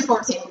 literally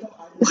 14.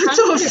 What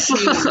the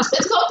fuck?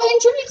 It's called paying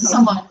tribute to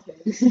someone.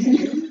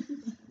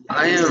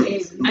 I am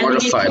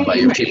mortified by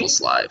your people's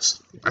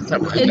lives. I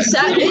thought my It's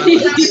sad.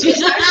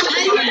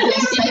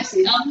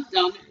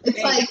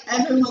 It's like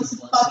everyone wants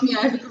to fuck me.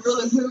 I have a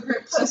Gorilla Glue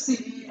grip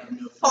pussy.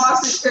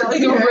 Faucet curly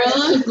hair.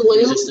 Gorilla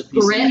Glue Just a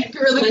piece of grip.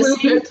 Gorilla Glue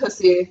Pussy? grip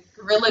pussy.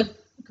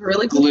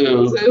 Gorilla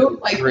Glue glue.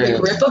 Like the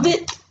grip. grip of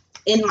it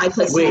in my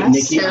pussy. Wait,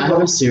 That's Nikki, I have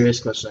terrible. a serious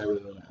question I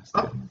really want to ask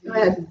you. Go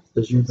ahead.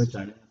 Does your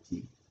vagina have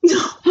teeth?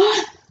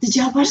 Did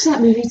y'all watch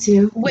that movie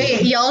too?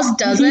 Wait, y'all's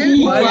doesn't?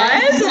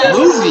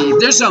 Movie?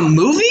 There's a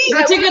movie?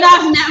 I took it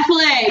off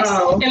Netflix.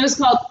 Oh. It was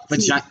called.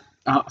 Vagina.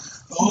 Oh.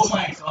 Oh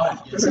my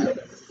god, yes.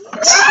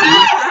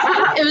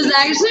 It was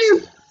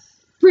actually a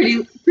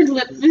pretty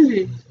lit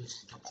movie.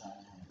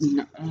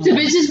 No. The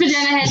bitch's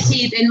vagina had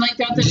teeth, and like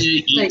throughout the Did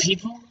you eat like,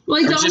 people?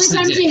 like Or the only just the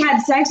time dick? she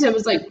had sex, it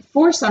was like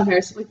forced on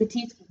her, so like the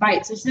teeth would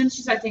bite. So then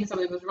she started thinking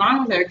something was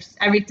wrong with her. 'Cause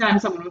every time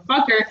someone would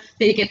fuck her,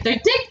 they'd get their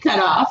dick cut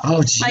off, Oh,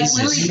 like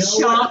literally Jesus.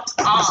 You know chopped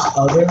off.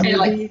 Other And,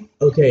 like- movie?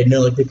 Okay, no,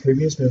 like the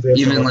creepiest movie I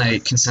Even saw.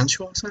 like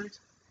consensual sex?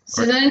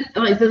 So then,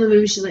 like then the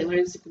movie, she like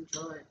learns to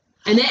control it,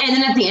 and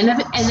then at the end of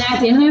it, and then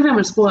at the end of the movie, I'm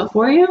gonna spoil it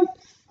for you.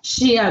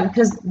 She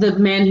because the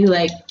man who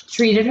like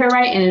treated her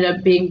right ended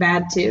up being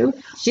bad too.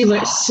 She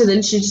learned, so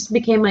then she just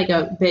became like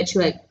a bitch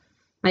who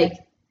like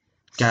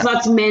Got-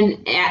 fucked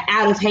men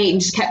out of hate and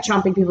just kept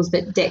chomping people's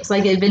dicks.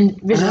 Like it'd been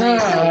visually.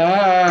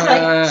 Ah.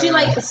 Like she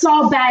like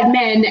saw bad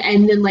men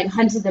and then like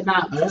hunted them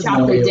out I to have chop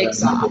no their idea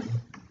dicks what that off. movie.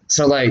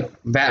 So like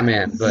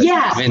Batman, but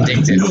Yeah.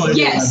 vindictive. No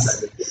idea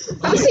Yes. what that is.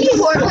 I was thinking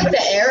more of like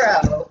the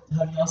Arrow.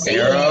 Have y'all seen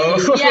Arrow.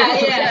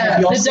 Yeah,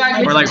 Y'all the seen dark.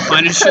 that? Or like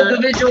Punisher.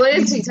 The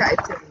vigilante type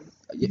thing.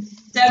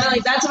 Definitely,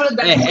 that's what.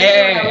 That's Hey, what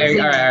hey, I was all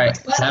thinking. right, all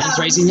right. Kevin's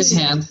raising his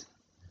hand.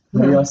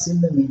 Have y'all seen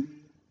the movie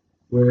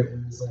where it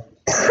was like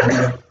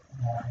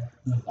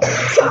the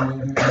virus or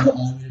whatever, and the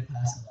only way to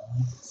pass it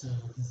on, so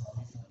with the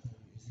zombie fuck you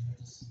have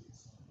to see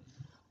this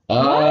one.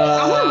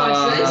 I wanna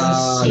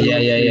watch this.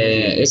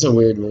 Yeah. It's a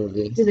weird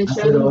movie. Do they I show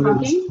forgot them what it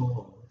fucking? was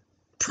called.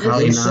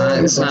 Probably They not.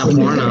 said It's not it's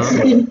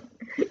porno.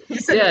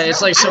 Yeah,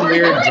 it's like some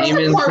weird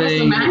demon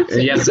thing. Or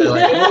you have to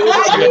like.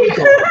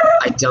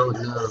 I don't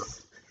know.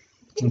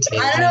 Contain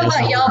I don't know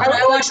about y'all, but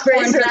I watch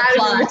porn for the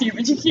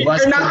plot.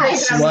 Watch, Or not.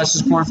 porn. Watch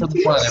this porn for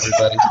the plot,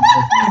 everybody.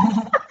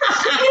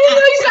 You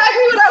know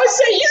exactly what I was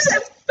saying. You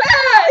said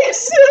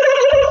facts.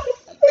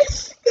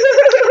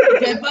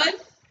 Good bud.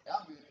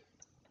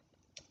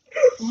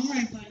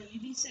 Alright, buddy, you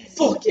be safe.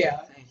 Fuck yeah.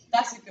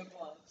 That's a good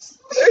one.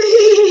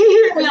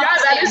 Yeah,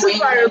 that is a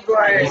fire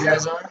boy. You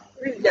guys are?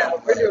 Yeah,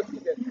 we're doing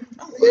pretty good.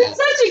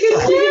 Such a good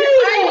kid.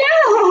 I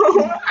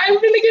know. I'm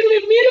gonna get me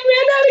and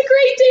Amanda had a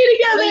great day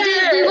together.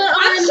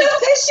 I'm so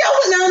pissed y'all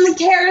went on the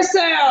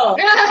carousel.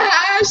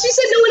 She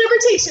said no one ever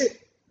takes her.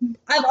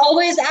 I've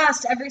always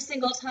asked every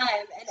single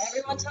time, and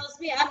everyone tells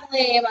me I'm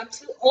lame, I'm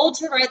too old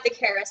to ride the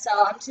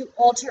carousel, I'm too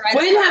old to ride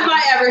When the have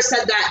I ever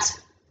said that?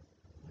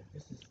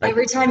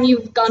 Every time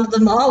you've gone to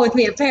the mall with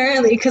me,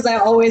 apparently, because I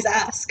always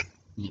ask.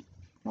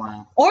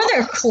 Wow. Or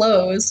they're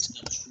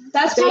closed.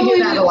 That's They probably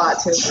do that a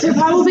lot too. They're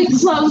probably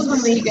closed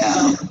when we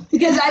go.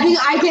 Because I think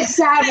I get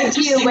sad with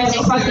you when they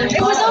fucking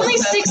It was close. only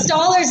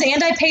 $6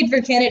 and I paid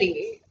for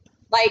Kennedy.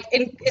 Like,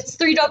 it's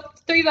 $3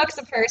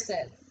 a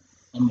person.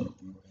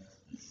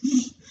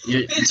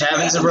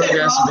 Tavin's a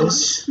progressive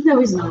bitch. No,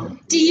 he's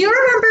not. Do you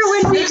remember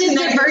when we did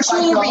the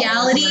virtual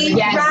reality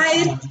Yes.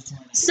 ride?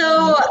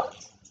 So,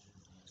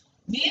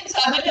 Me and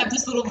Tavin have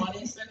this little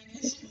money spending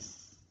issue.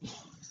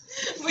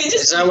 We Is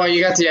just that why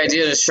you got the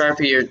idea to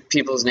Sharpie your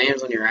people's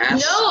names on your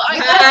ass? no. I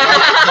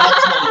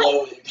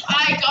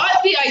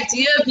got the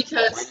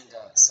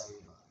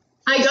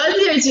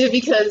idea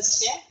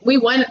because we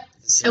went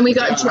and we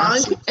got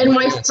drunk, and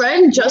my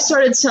friend just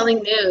started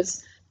selling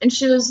news, and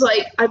she was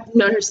like, I've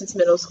known her since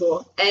middle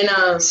school, and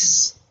I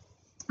was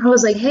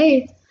like,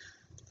 hey,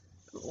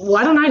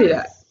 why don't I do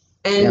that?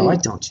 And Yeah, why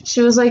don't you?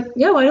 she was like,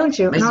 yeah, why don't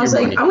you? Make And I was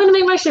your like, money. I'm gonna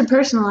make my shit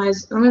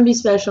personalized. I'm gonna be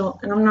special,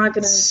 and I'm not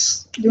gonna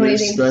do You're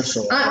anything.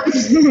 special. I'm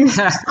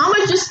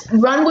gonna just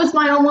run with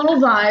my own little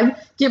vibe,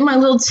 get my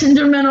little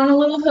Tinderman on a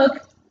little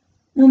hook,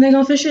 and they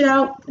gonna fish it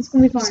out. It's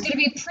gonna be fun. it's gonna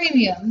be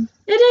premium.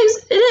 It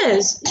is. It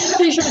is. You have a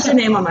picture with your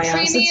name on my ass.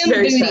 It's Premium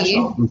very booty.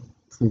 special.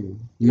 You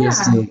Yeah.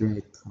 still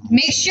great.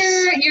 Make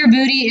sure your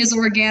booty is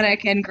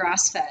organic and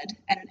grass-fed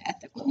and Oh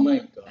ethical. my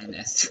god.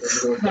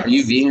 Are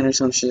you vegan or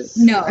some shit?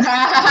 No.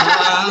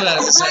 I was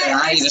about to say,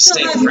 I eat a still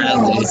steak have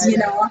proudly. morals, you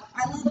know.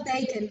 I love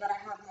bacon, but I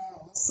have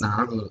morals. Nah,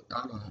 I'll go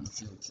in the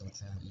field kill a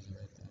cat and eat it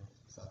right there.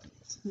 Fuck it.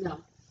 No.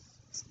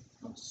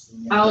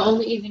 I'll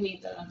only even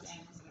eat the animals that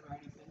have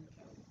already been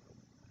killed.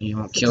 You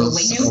won't kill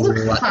You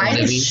over what hide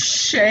living?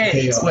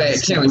 shit.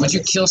 Wait, Kelly, would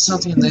you kill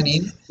something and then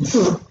eat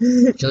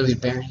it? Kill it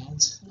with bare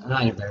hands?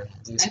 Not your bare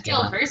hands. It's I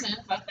kill a person.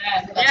 Fuck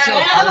that. Kill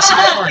a person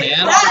before an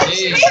animal?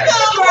 Jesus.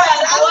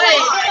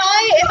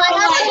 If I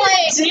had to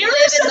like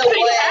live in the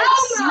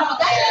woods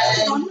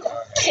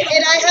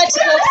and I had to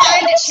go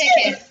find a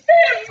chicken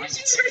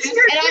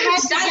and I had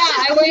to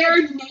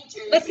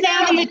let's say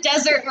I'm in the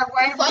desert or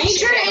wherever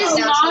Nature is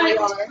naturally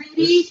not are.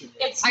 pretty.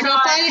 It's I go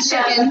not find a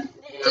chicken,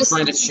 Go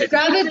find a chicken.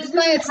 grab it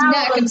by its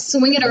neck and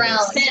swing it around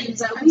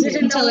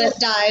until it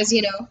dies,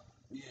 you know.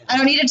 I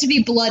don't need it to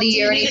be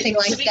bloody or anything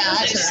like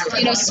that.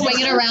 You know, swing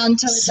it around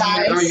till it Oh,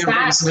 dies. you're gonna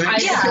bring a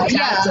snack?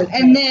 Yeah.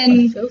 And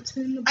then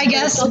I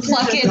guess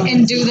pluck it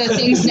and do the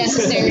things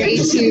necessary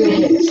to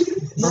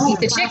eat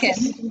the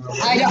chicken.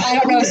 I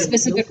don't know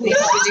specifically how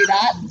to do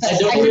that, but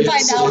I can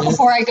find out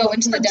before I go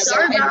into the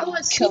desert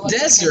and kill a chicken.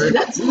 Desert?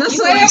 That's Wherever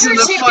like in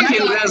the chicken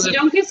fucking is. desert.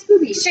 Don't get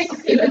Scooby.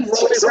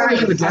 It's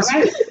already in the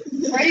desert.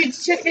 Where do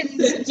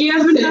chickens? Do you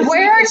have enough?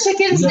 Where are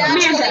chickens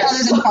naturally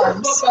other than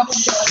farms?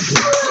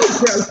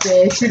 Gross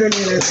bitch. You don't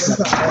even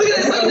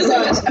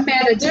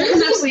Amanda, do you have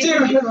enough weight for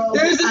my roll?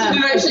 There's this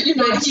interaction you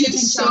made.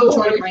 It's so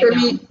hard for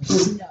me.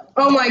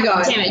 Oh my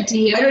god. Damn it, do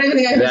you? I don't even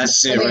think I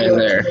That's it right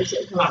there.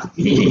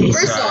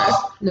 First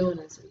off, No one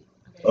has weight.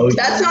 Oh,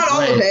 that's not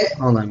all of it.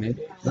 Hold on,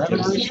 maybe.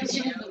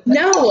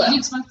 No.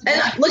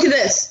 And look at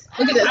this.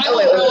 Look at this.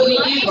 Oh,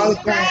 wait. Wrong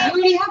thing.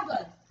 already have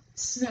one.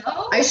 So?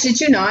 I shit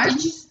you not.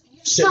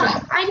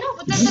 Shut. I know,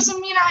 but that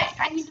doesn't mean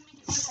I need to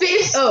make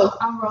it.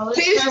 I'll roll it.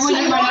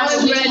 15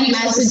 unread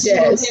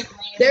messages.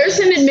 There's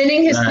him. him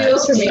admitting his Alright.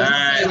 feels for me.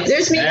 Alright.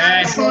 There's me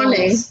Alright.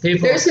 responding.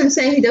 People, There's him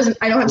saying he doesn't.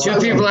 I don't have two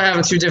children. people are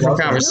having two different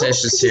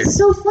conversations here. It's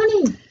so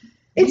funny.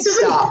 It's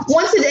so funny.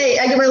 Once a day,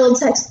 I get my little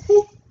text. Hey,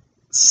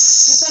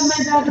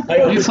 I What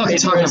are you fucking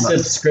talking about?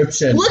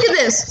 Subscription look at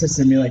this. to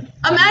send me like.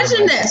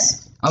 Imagine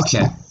this.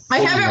 Okay. I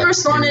haven't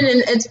responded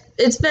in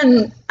it's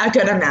been a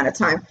good amount of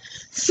time.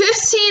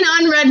 15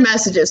 unread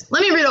messages.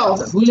 Let me read all of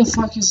them. Who the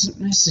fuck is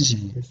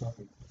messaging you?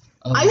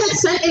 Oh, I had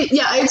sent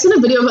I had sent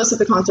a video of us at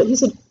the concert. He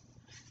said,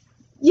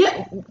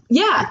 yeah,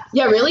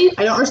 really?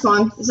 I don't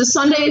respond. This is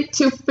Sunday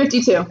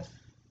 2:52.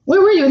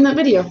 Where were you in that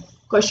video?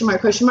 Question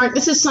mark, question mark.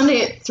 This is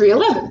Sunday at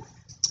 3:11.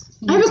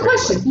 I have a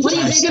question. What do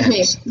you think of me?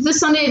 This is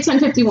Sunday at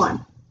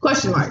 10:51.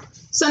 Question mark.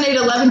 Sunday at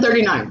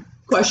 11:39.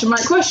 Question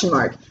mark, question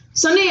mark.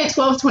 Sunday at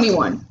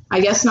 12:21. I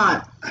guess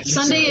not.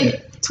 Sunday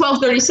at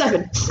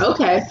 12:37.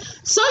 Okay.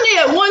 Sunday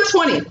at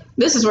 1:20.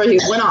 This is where he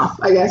went off,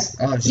 I guess.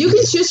 Oh, You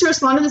can choose to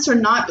respond to this or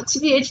not, but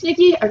TBH,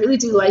 Nikki, I really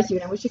do like you,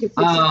 and I wish I could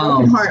fix your Oh,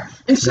 broken heart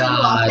and shut you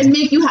off God. and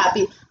make you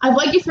happy. I've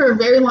liked you for a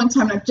very long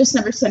time, and I've just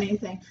never said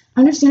anything.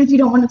 I understand if you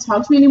don't want to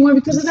talk to me anymore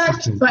because of that,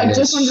 Fucking but I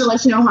just bitch. wanted to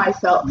let you know how I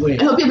felt. Wait.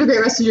 I hope you have a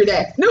great rest of your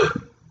day. No.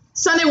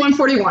 Sunday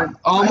 1:41.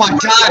 Oh my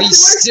god,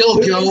 he's still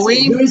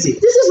going? Who is he?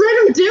 This is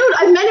random dude.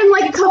 I've met him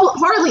like a couple.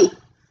 Harley.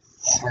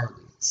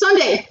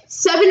 Sunday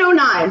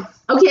 7:09.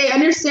 Okay, I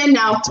understand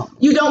now.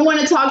 You don't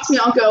want to talk to me.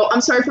 I'll go. I'm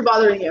sorry for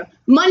bothering you.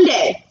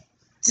 Monday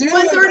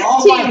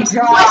 1:13.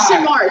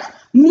 Question mark.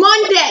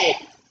 Monday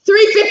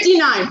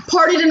 3:59.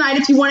 Party tonight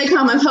if you want to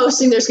come. I'm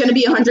hosting. There's going to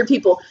be 100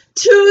 people.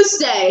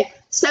 Tuesday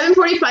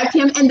 7:45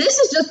 p.m. And this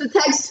is just the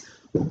text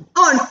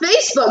on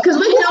Facebook because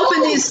we can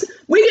open these.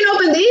 We can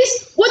open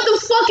these. What the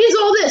fuck is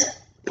all this?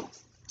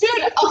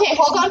 Dude, okay,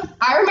 hold on.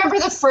 I remember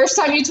the first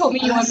time you told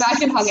me you went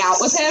back and hung out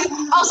with him.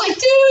 I was like,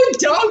 dude,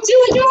 don't do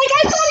it. You're like,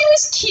 I thought he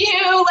was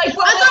cute. Like,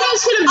 I thought he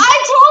was gonna. I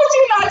told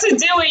you not to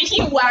do it.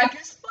 He whack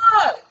as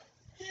fuck.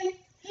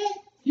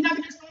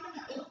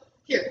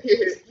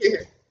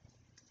 Here.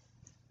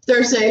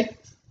 Thursday,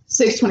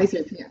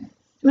 6:23 p.m.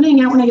 You want to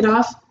hang out when I get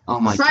off? Oh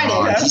my Friday.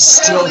 god, he's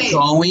still Wait.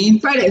 going?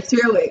 Friday,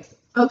 3:08.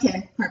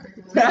 Okay,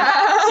 heartbreaker.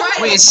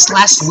 Friday. Wait, is this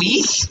last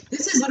week?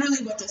 This is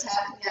literally what just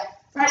happened. Yeah.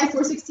 Friday,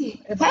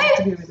 4:16.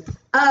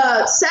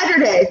 Hey.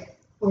 Saturday.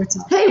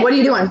 Hey, what are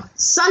you doing?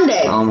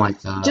 Sunday. Oh my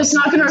god. Just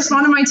not gonna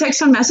respond to my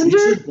text on Messenger.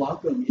 You should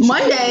block them. You should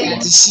Monday. block them.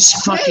 This is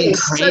fucking Hey,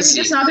 so you're crazy.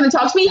 just not gonna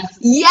talk to me?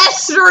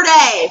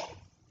 Yesterday.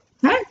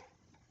 Hey.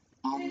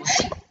 Oh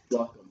my-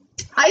 Block them.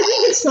 I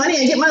think it's funny.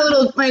 I get my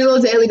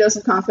little daily dose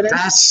of confidence.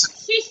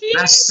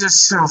 That's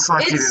just so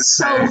fucking It's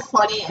so insane.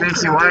 funny. and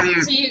Nikki, why do you?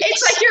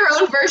 It's like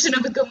your own version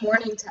of a good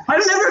morning text. I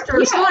don't ever have to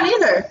respond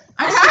either.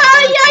 Yeah,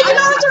 you don't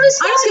have to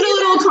respond. I just get a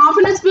little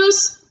confidence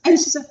boost, and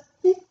it's just a,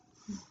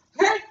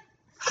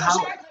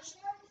 How?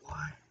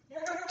 Why?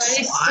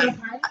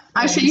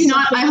 I shit you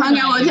not. I hung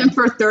out with him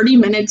for 30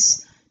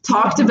 minutes,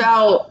 talked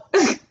about.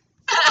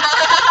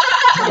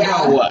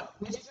 About what?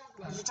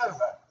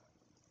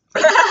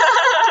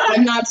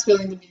 I'm not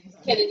spilling the beans.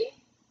 Kennedy.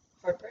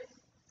 Heartbreak.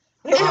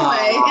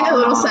 Anyway, in a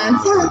little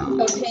sense.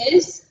 Of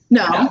his.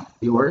 No.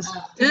 Yours?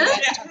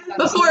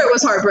 Before it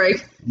was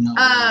heartbreak. No.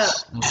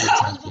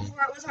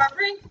 Before it was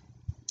heartbreak.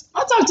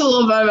 I'll talk a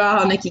little bit about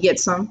how Nikki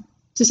gets some,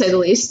 to say the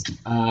least.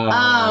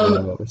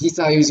 He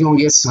thought he was gonna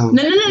get some.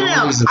 No. He's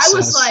I was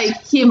obsessed.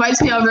 like, he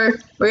invites me over.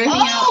 We're gonna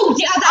hang out. Oh,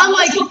 yeah, that I'm was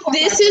like, before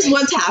this heartbreak. is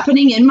what's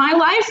happening in my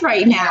life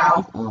right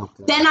now. Oh,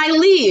 God. Then I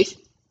leave.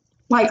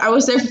 Like, I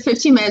was there for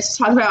 15 minutes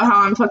to talk about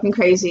how I'm fucking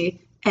crazy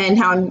and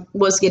how I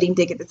was getting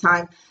dick at the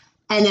time.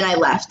 And then I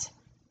left.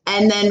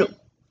 And then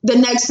the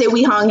next day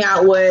we hung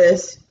out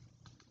with,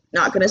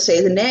 not going to say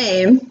the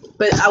name,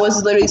 but I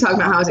was literally talking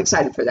about how I was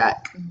excited for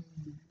that.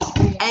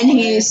 And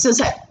he still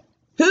said,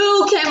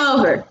 who came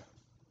over?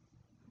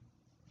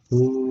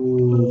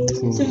 Ooh.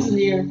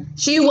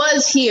 She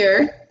was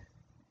here.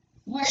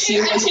 She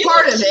was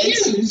part of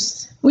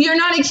it. We are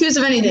not accused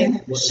of anything.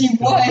 She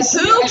was.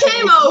 Who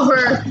came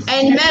over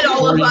and met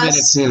all of 40 us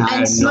minutes in, I had no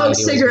and smoked idea what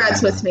was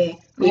cigarettes going with me?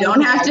 We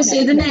don't have to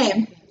say the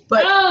name,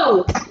 but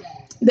Oh.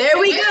 there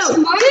we go. Ding,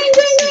 Smart. ding,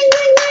 ding, ding,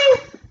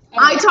 ding.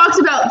 I talked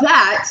about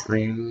that,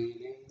 Really?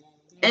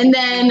 and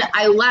then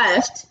I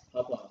left,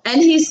 Pop off. and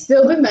he's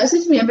still been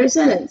messaging me ever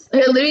since.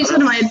 Like, I literally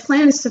told him I had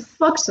plans to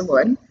fuck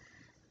someone,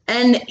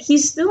 and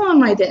he's still on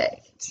my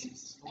dick.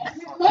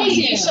 Wait,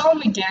 you saw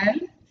him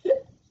again?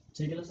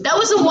 Take it as a That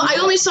was the one I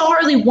only saw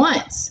Harley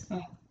once,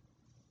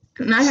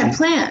 and I had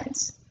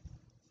plans.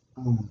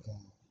 Oh my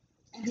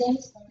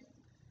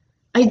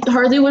god.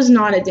 Harley was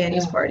not at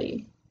Danny's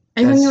party.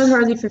 I hung out with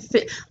Harley for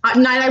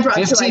night. I brought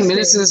to 15 ice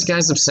minutes cream. and this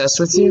guy's obsessed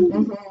with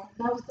you?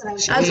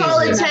 That's all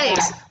it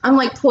takes. I'm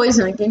like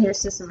poison in your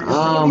system.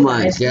 Oh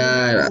my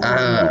god.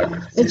 I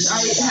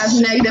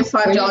have negative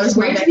 $5 in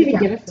my bank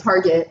account.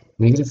 Target.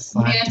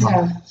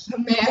 -5.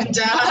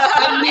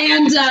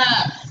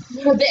 Amanda.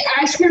 No, the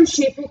ice cream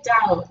she picked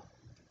out.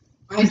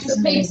 I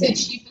just picked the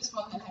cheapest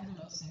one that had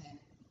the most in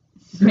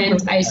it.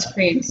 Mint ice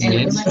cream, and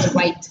it was like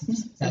white.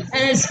 And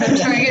it's from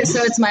Target,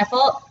 so it's my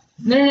fault.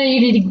 No, you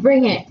need to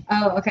bring it.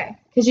 Oh, okay.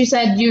 Because you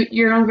said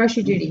you're on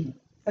grocery duty.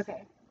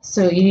 Okay.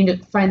 So you need to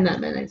find that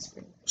mint ice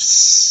cream.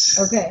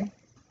 Okay.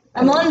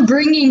 I'm on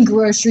bringing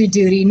grocery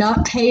duty,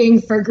 not paying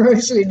for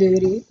grocery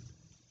duty.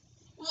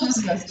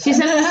 She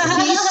said,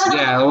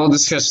 Yeah, we'll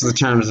discuss the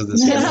terms of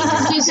this.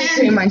 she's a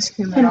cream ice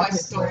cream.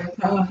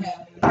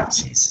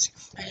 Jesus.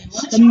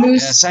 The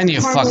moose. Yes, I need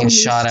a fucking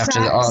shot after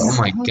the. Oh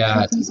my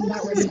god.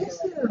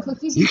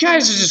 You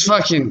guys are just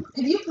fucking.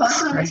 If you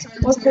post on my story,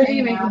 What food are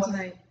you making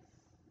tonight?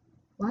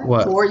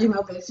 What? 4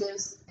 emo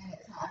bitches and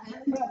it's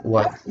happened,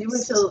 What? you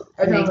would feel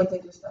everyone would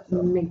think you're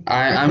special.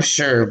 I'm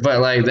sure,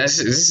 but like this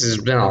has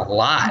been a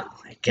lot.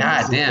 Like,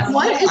 god damn.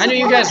 What is I knew it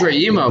you guys were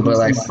emo, but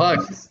like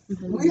fuck.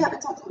 We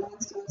haven't talked about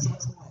this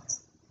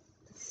once.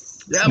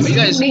 Yeah, but you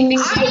guys.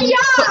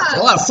 A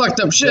lot of fucked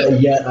up But shit.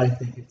 yet I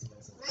think it's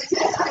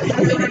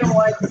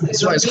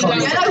That's why it's called.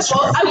 And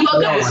I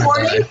woke up this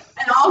morning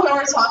and all of them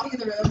were talking in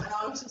the room, and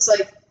I was just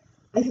like,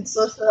 I can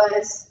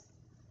socialize.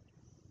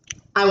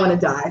 I want to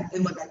die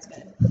and went back to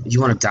bed.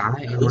 You want to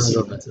die? You want to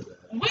go back?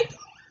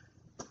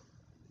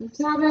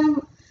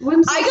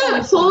 I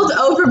got pulled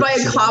over by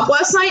a cop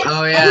last night.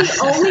 Oh, And yeah. he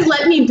only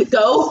let me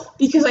go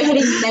because I had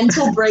a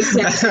mental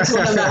breakdown. I told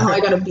him about how I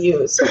got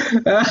abused.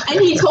 And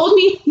he told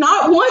me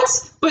not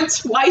once, but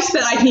twice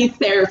that I need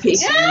therapy.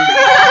 He's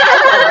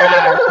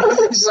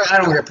like, I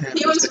don't wear pants.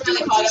 He was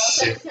really hot. I was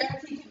like,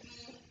 therapy could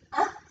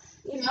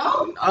be, you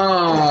know?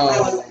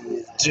 Oh,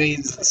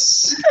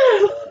 Jesus.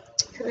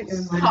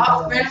 Random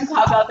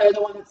cop out there,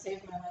 the one that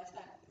saved my life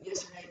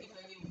yesterday, even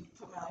though you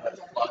put my life in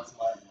jeopardy.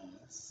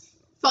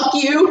 Fuck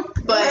you.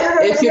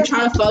 But if you're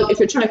trying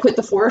to quit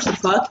the force and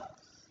fuck.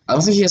 I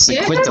don't think he has to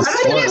quit the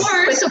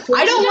force.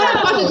 I don't want to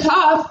fuck a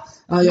cop.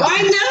 Oh, yeah. Why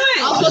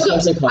not? I'll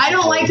fuck I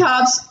don't like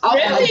cops. I'll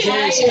Really?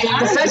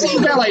 The fact that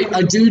you got like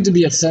a dude to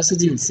be obsessed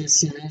with you in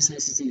 15 minutes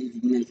makes you think you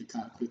can make a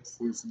cop quit the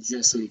force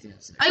just so you can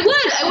have sex.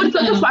 I would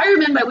book a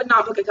fireman, but I would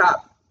not book a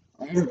cop.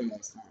 Everybody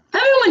likes that.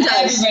 Everyone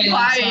does. Everybody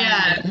Why? likes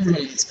Yeah.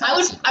 Everybody gets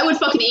I would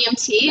fucking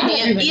EMT. Not The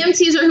everybody.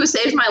 EMTs are who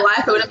saved my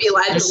life. I wouldn't be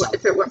alive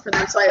if it weren't for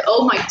them. So I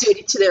owe my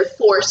duty to their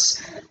force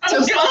to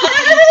fucking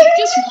EMT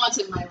just once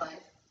in my life.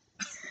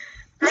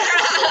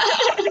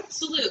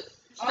 Salute.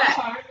 Respect.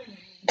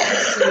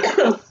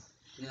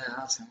 Yeah,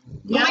 I'll try. Oh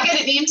my god,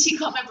 an EMT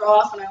cut my bra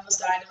off when I almost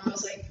died, and I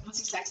was like, was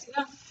he sexy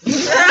though? Wait,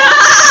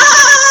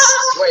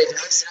 did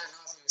I say that?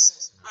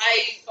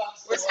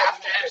 Where's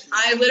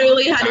I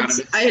literally had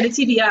I had a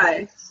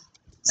TBI.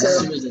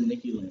 So she was in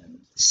Nikki Land.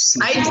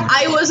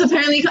 I was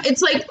apparently,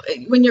 it's like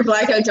when you're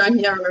blackout drunk and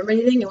you don't remember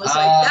anything. It was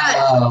like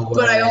that,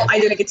 but I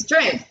didn't get to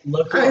drink.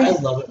 Look, I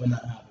love it when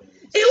that happens.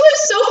 It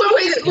was so fun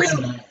It's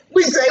nice.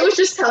 when Gray was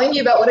just telling me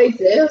about what I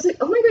did. I was like,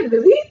 oh my god,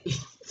 really?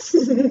 That's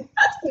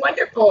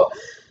wonderful.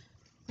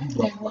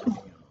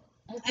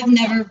 I've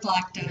never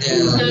blacked out.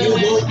 You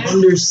won't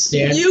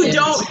understand. You it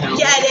don't until-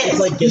 get it. It's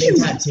like getting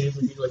tattoos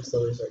when you like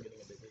slowly start getting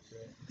a big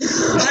picture. No,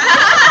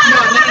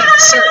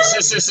 sir.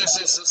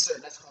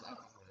 That's called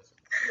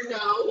alcoholism.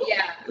 No.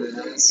 Yeah.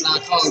 It's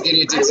not called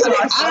getting addicted. I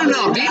don't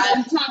know. I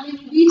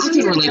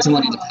can relate to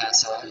wanting to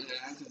pass out. Yeah,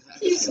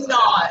 He's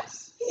not.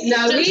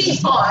 No,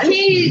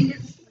 he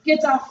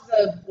gets off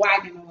the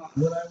wagon a lot.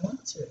 When I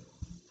want to.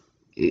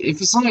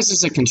 If as long as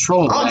there's a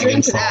control I'll wagon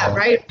drink to that, fall.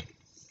 right?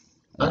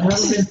 I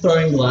haven't been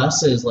throwing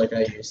glasses like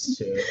I used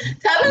to.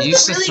 Tavin's You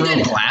used to really throw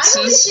good. glasses? I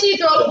only seen you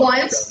throw it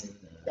once.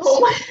 Oh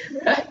my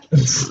god.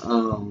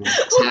 Tabbing.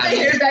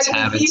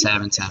 I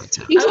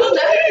will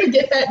never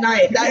forget that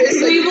night. That is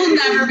We like, will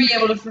never be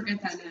able to forget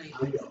that night.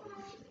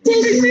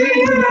 Does it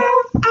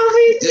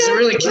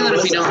really count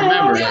if you don't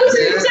remember it?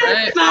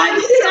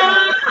 Right?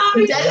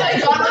 Dead by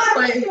Dawn was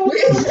playing.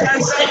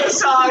 That's like a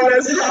song.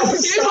 That's not a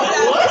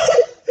song.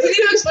 We need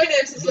to explain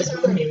it since this is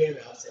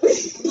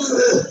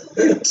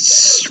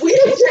we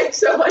have drank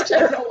so much, I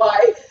don't know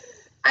why.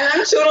 And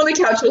I'm chilling on the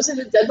couch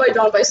listening to Dead by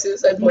Dawn by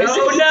Suicide Boys.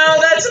 No,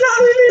 that's not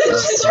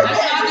That's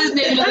Not his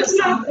name. That's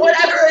not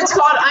whatever it's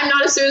called. I'm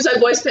not a Suicide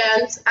Boys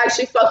fan.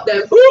 Actually, fuck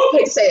them.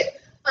 Hate to say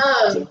it.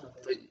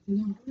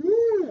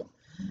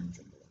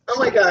 Oh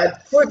my god.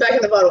 Pour it back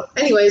in the bottle.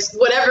 Anyways,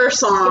 whatever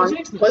song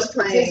was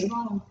playing,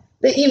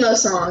 the emo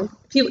song,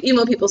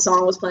 emo people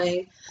song was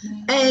playing,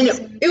 and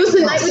it was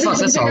the night when Fuck,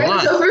 the that's a gingerbread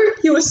was lot. over.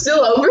 He was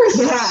still over.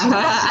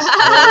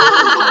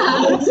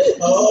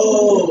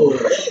 Oh.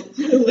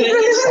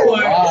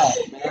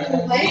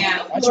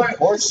 Yeah. Why'd you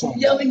pour some?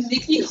 Yelling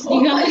Nikki. You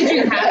can only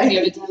drink half of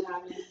it.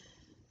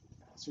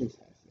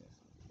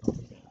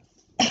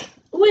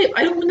 Wait,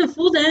 I don't want the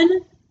full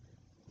then.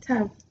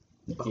 Tab.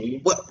 Nikki.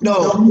 What?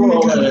 Don't No.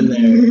 pour that in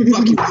there.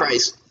 Fucking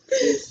Christ.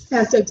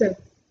 Tab.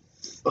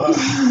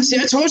 See,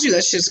 I told you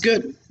that shit's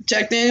good.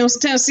 Jack Daniels,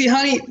 Tennessee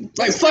honey,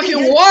 like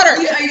fucking water.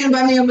 Are you gonna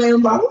buy me a my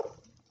own bottle?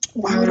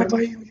 Why would I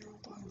buy you your own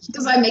bottle?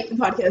 Because I make the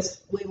podcast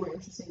way more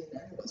interesting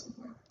than it was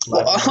before.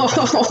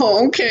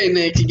 Oh, okay,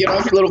 Nick. You get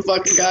off your little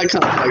fucking god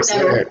complex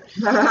there.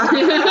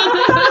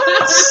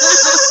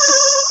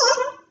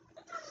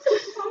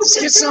 Just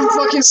get some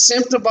fucking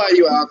simp to buy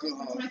you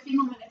alcohol.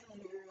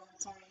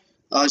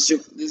 Oh, it's your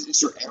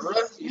era?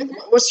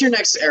 What's your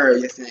next era,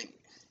 you think?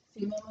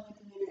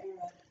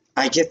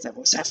 I get that.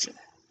 What's after that?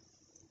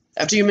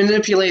 After you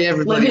manipulate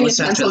everybody, Living in what's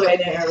after that?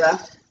 Pennsylvania era.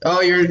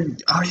 Oh,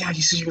 yeah,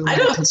 you said you're I living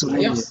in don't-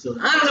 Pennsylvania. I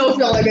don't know if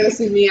y'all are gonna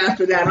see me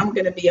after that. I'm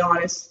gonna be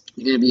honest.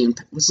 You're gonna be in,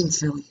 what's in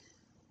Philly?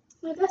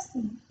 My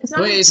bestie. It's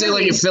not Wait, is it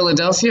like in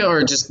Philadelphia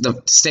or just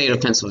the state of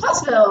Pennsylvania?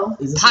 Pottsville.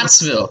 Is it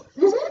Pottsville.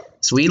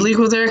 Is weed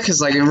legal there?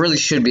 Because like it really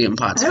should be in I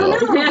Pottsville.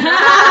 don't know.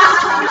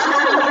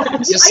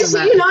 Just I so shit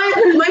that- you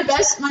not, my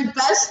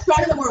best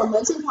friend in the world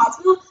lives in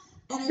Pottsville,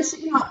 and I shit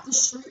you not, the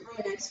street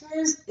right next to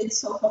hers, it's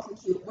so fucking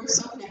cute. We're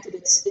so connected,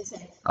 it's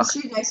insane. The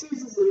street next to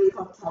hers is literally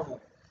called Keller.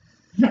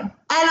 And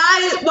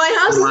my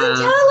house is in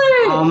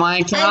Keller. Oh my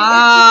it's just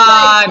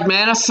god, like-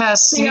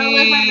 manifesting.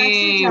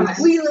 We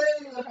literally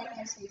live right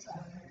next to each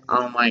other.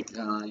 Oh my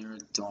god, you're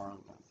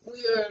adorable.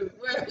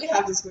 We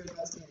have this weird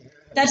house together.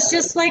 That's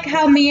just like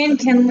how me and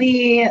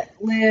Kinley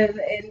live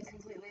in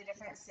completely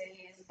different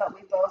cities, but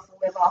we both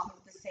live off of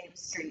the same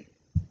street.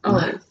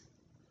 Oh.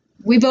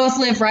 We both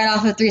live right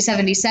off of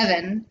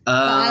 377. But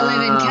I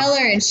live in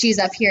Keller and she's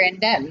up here in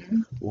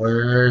Denton.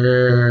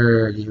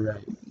 Word, you're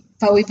right.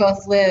 But we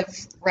both live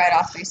right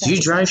off Did 377.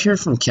 you drive here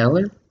from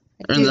Keller?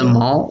 Or in the do.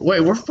 mall?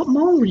 Wait, what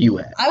mall were you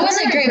at? I was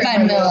at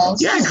Grapevine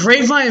Mills. Yeah,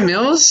 Grapevine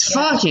Mills?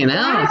 Fucking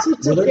hell.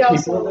 Were there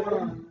people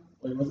there?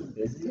 Like, was it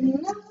busy?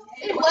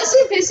 It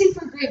wasn't busy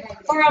for Grapevine.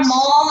 For a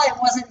mall, it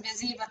wasn't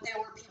busy, but there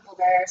were people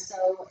there,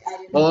 so I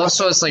didn't. Well,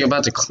 also it's like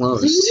about to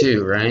close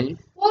too, right?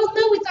 Well,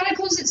 no, we thought it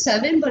closed at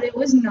 7, but it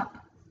was not.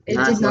 It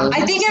Not did not.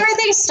 closed? I think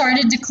everything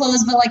started to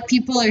close, but like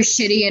people are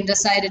shitty and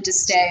decided to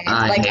stay.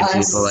 I like hate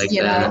us, people like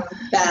you that.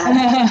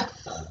 Bad.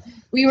 know.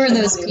 We were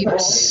those people.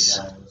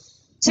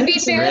 To be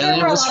fair, Really? there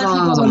were a What's lot of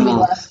wrong people with when the we mall?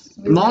 left.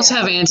 We Malls were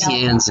have down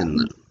anti-ants south. in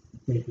them.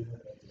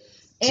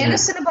 And a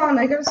Cinnabon.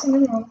 I go to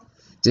Cinnabon.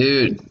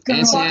 Dude,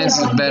 anti-ants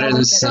is better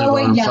than Oh, Cinnabon.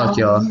 wait, yeah. Fuck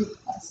y'all.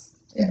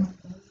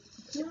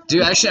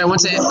 Dude, actually, I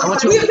went to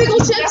We have pickle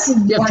chips.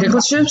 yeah,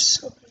 pickle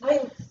chips.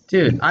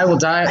 Dude, I will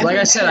die. Like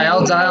I said,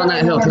 I'll die on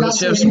that hill. Pickle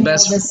chips,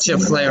 best chip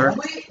flavor.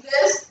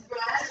 This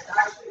brand is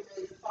actually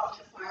really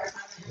fucking fire.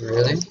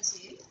 Really?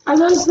 Are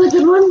those the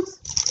good ones?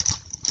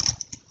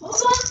 Hold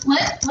on.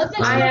 Let them.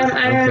 I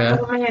Okay.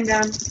 put my hand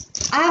down.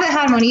 I haven't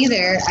had one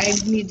either. I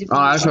need to. Oh,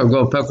 I just want to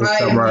go pickle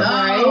chip, bro.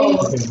 No.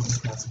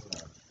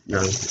 No.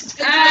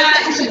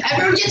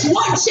 Everyone gets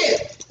one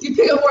chip. You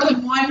pick up more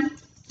than one,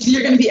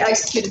 you're gonna be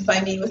executed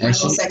by me with my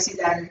little Actually- sexy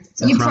dagger.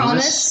 You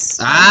promise?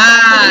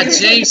 Ah,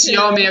 Jinx, you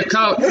owe me a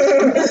Coke.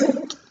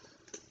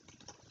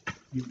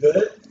 You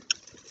good?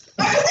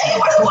 Everything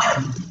more than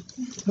one.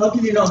 How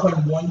can you not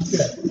find one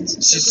chip?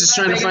 She's just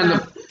trying to find the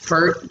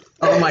perk.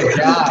 Oh my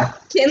god.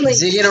 Kinley.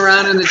 Digging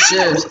around in the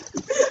chips.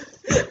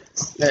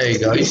 There you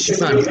go. You should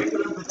find. He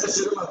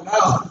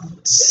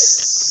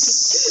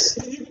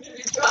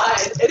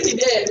tried, and he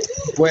did.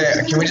 Wait,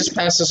 can we just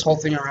pass this whole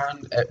thing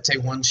around?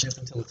 Take one chip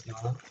until it's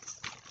gone?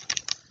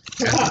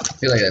 I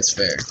feel like that's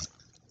fair.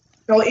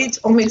 They'll each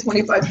only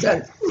 25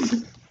 cents.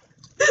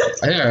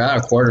 I think I got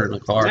a quarter in the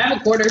car. I have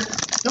a quarter. Okay.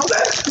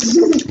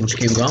 Let's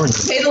keep going.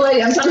 Pay the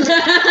lady. I'm trying to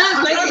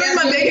bring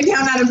my bank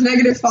account out of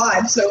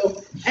 -5,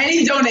 so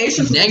any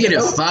donations.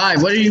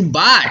 -5. What do you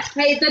buy?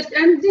 Hey,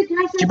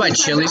 You buy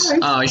chilies?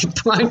 Oh, you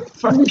buy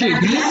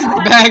fucking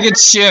bag of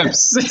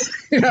chips.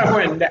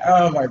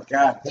 Oh my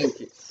god, thank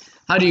you.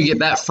 How do you get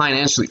that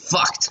financially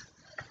fucked?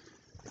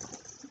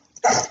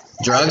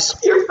 Drugs?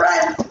 Your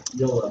friend.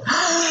 YOLO.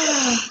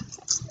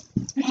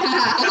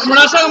 We're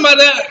not talking about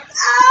that.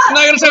 I'm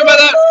not gonna talk about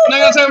that. I'm not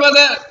gonna talk about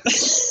that.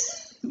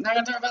 I'm not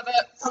gonna talk about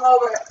that. I'm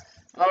over it.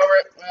 Over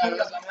it. I'm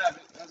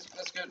happy. That's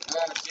good.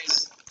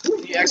 Jesus.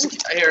 You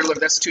execute. Here, look.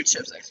 That's 2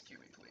 chips. Execute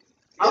me, please.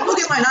 I'll go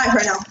get my knife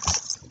right now.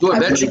 Do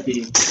it, bitch.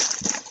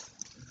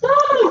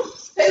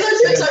 Pickle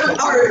chips are no.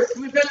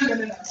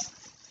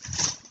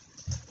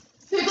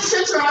 Pickle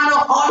chips are on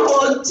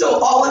hold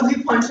until all of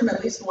you punch him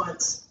at least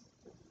once.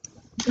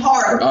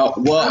 Hard. Oh,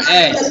 whoa, I'm not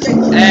hey, just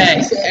gonna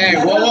hey,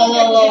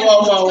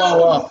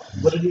 whoa.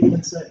 What did he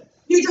even say?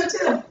 You do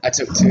too. I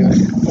took 2.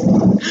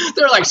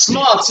 They're like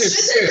small chips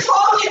This too. is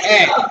talking.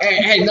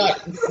 Hey, no,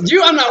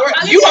 you. I'm not worried.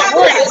 You are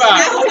worried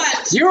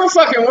about. You were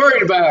fucking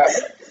worried about.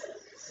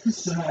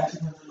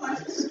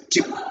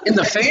 Dude, in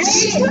the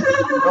face.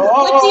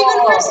 What's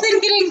even worse than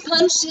getting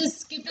punched is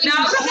skipping No,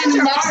 and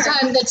next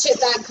time the chip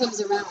bag comes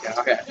around.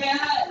 Okay.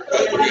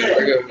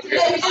 We're good. They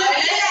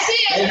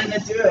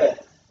didn't do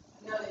it.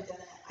 No,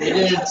 they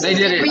didn't. They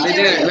did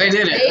it. They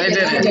did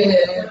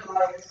it.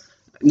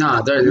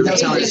 Nah, they're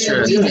telling the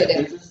truth. We did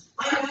it.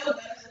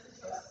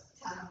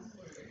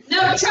 No,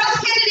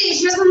 trust Kennedy.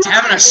 She doesn't.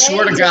 Tavin, I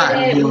swear to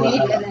God. We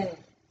did it.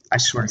 I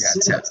swear to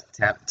God,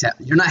 tap.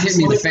 You're not hitting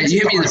me in the face.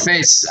 You hit me in the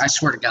face. I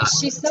swear to God.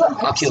 She's so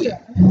I'll kill you.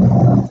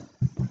 extra.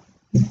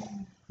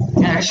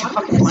 Yeah, I should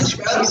fucking punch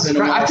you. Jesus Christ. I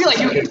feel like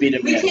you. beat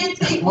him. We can't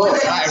take Well, more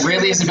than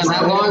really, has it been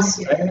that long?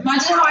 Imagine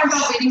how I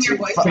felt beating your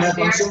boyfriend.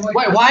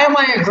 Wait, why am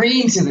I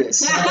agreeing to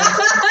this? I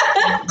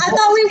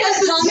thought we were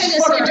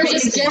communists. We were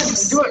just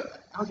gifts. Do it.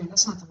 Okay,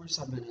 that's not the worst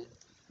I've been in.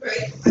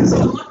 Right.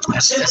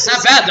 That's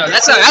not bad though.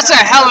 That's a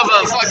hell of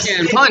a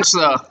fucking punch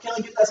though.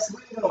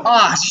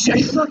 Ah,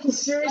 shit. Fucking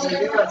serious.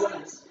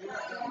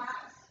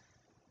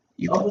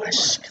 You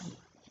guys.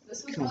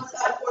 This was not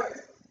that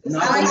work.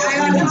 I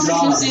stand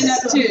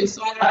up too,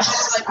 so I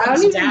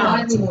don't even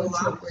want any more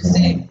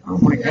chips. Oh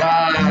my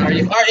God.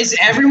 Is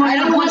everyone I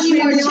don't gonna want punch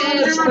any me? more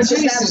chips, but just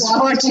Jesus have lots of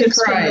fucking chips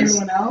from Christ.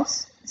 everyone else.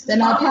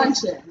 Then I'll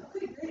punch it.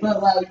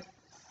 But like,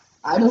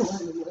 I don't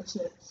want any more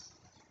chips.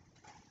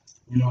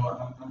 You know what?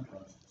 I'm punched.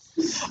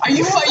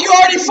 You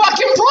already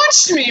fucking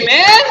punched me,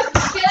 man.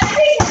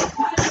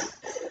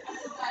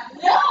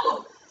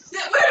 No!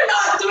 We're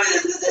not doing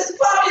this. This is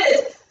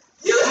communist.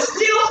 You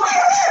steal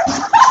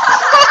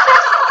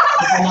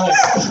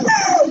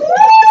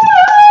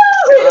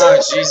Oh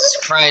Jesus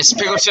Christ!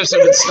 Pickle chips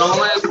have been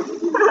stolen.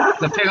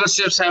 The pickle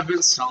chips have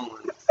been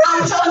stolen.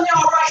 I'm telling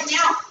y'all right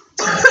now.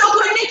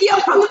 Don't put Nikki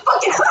up from the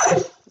fucking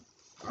hood.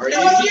 Are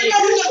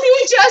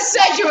You just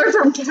said you were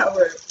from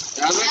Coward.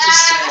 I was about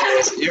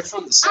to say, you're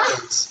from the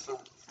States.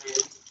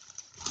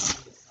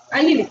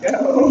 I need to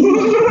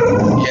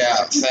go.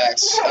 Yeah,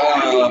 facts.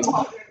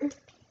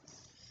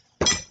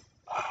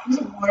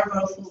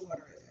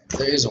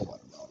 There is a water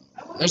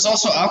bottle. There's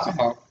also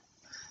alcohol.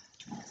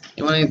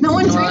 You want No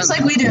one drinks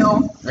like we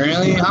do.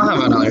 Really? I'll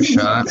have another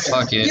shot.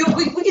 Fuck it.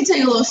 We can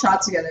take a little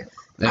shot together.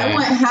 There. I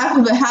want half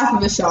of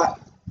a shot.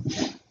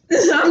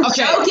 I'm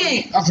Okay.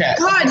 joking. Okay.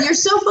 God, you're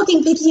so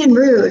fucking picky and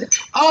rude.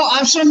 Oh,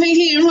 I'm so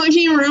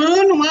fucking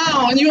rude.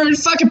 Wow, and you already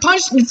fucking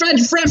punched your friend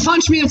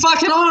punched me in the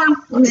fucking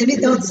arm. Well, maybe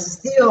don't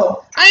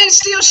steal. I didn't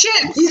steal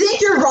shit. You think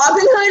you're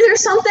Robin Hood or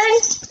something?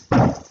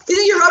 You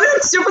think you're Robin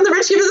Hood? Steal from the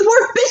rich, give to the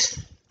poor? Bitch!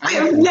 I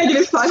have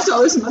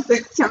 -$5 in my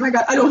bank account.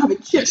 I don't have a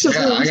chip.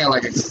 I got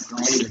like a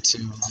grand or two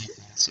like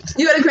that.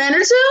 You got a grand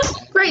or two?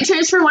 Great,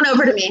 transfer one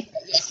over to me.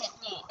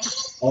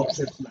 All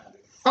chips matter.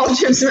 All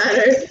chips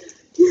matter.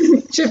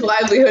 Chip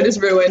livelihood is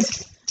ruined.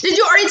 Did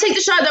you already take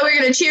the shot that we're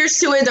gonna cheers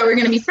to it, that we're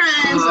gonna be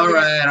friends? All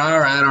right.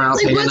 I'll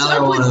take what's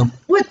another up one.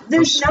 with what?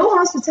 There's no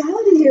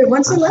hospitality here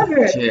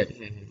whatsoever. Shit.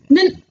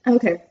 Then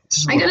okay.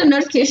 I got a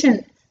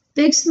notification.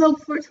 Big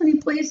Smoke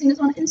 420 Blazing is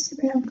on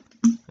Instagram.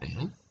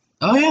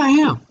 Oh yeah, I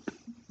am.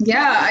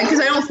 Yeah, because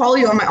I don't follow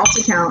you on my alt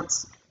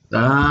accounts.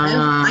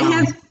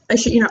 I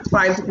shit you not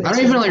 5 different I don't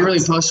even like accounts. really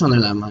post on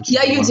there that much.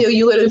 Yeah, you do.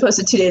 You literally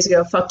posted 2 days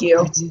ago. Fuck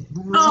you.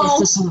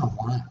 Oh.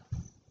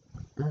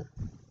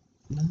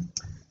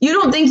 You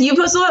don't think you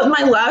posted a lot?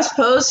 My last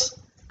post,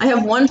 I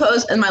have one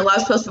post, and my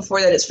last post before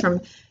that is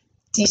from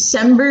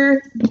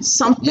December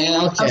something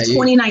of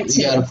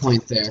 2019. You got a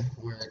point there.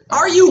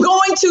 Are you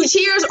going to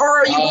cheers or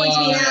are you going to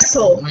be an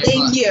asshole?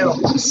 Thank you.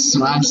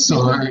 I'm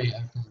sorry.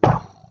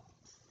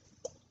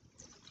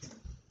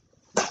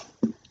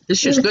 This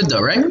shit's good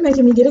though, right? You're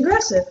making me get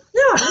aggressive.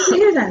 Yeah,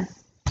 take it then.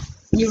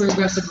 You were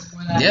aggressive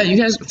before that. Yeah, you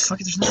guys, fuck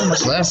it, there's not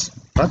much left.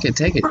 Fuck it,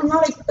 take it. I'm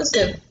not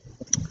aggressive.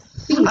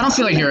 I don't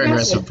feel like you're an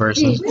aggressive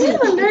person. Yeah,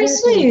 I'm very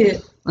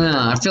sweet.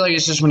 I feel like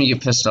it's just when you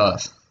get pissed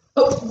off.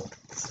 Oh.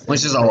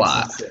 Which is a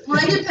lot. When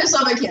I get pissed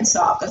off, I can't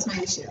stop. That's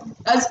my issue.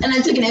 And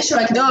it's like an issue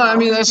I can. No, I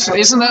mean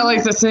isn't that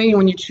like the thing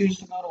when you choose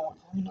to not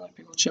have another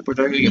pickle chip or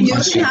do I get You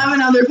punched? can have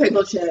another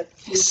pickle chip.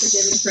 You're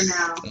forgiven for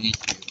now. Thank you.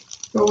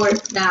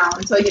 For now,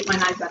 until I get my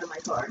knife out of my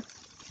car.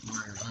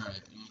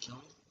 Alright. You kill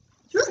me?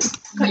 Sure.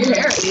 Cut your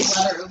hair at least.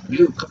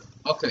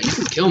 Okay, you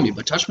can kill me,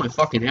 but touch my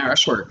fucking hair, I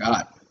swear to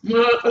God.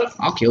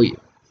 I'll kill you.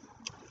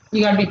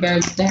 You gotta be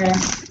buried there.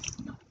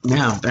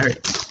 Yeah, Barry.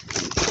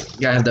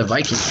 You gotta have the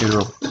Viking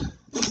funeral.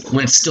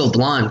 When it's still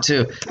blonde,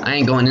 too. I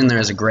ain't going in there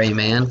as a gray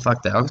man.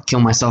 Fuck that. I'll kill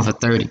myself at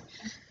 30.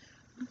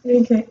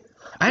 Okay.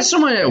 I had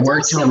someone at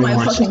work tell me my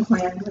once. fucking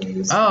plan,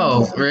 please.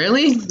 Oh,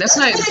 really? That's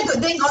not. I've been a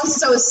good thing on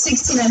since I was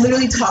 16. I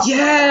literally talked.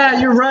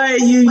 Yeah, you're right.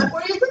 Like,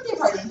 what are your birthday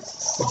party?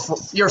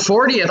 You're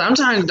 40th. I'm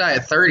trying to die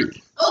at 30.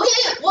 Okay,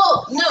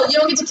 well, no, you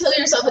don't get to kill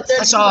yourself at 30.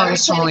 That's all.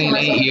 It's only in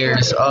 8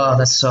 years. Oh,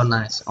 that's so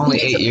nice. Only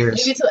 8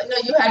 years. You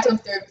had to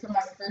for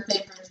my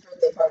birthday first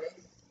birthday party.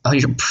 Oh,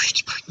 you're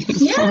preaching.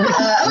 Yeah.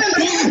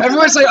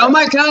 Everyone's like, oh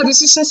my God,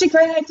 this is such a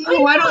great idea.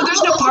 Why don't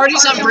there's no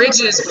parties on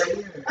bridges?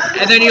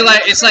 And then you're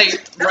like, it's like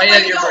right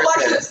at your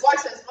birthday.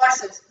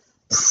 Watch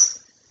this.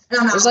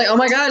 It's like, oh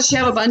my God, does she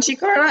have a bungee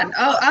cord on?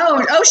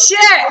 Oh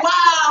shit!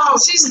 Wow.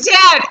 She's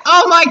dead!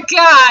 Oh my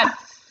God!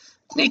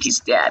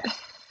 Nikki's dead.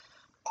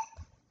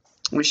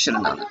 We should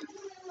have known that.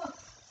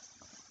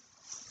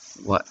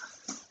 What?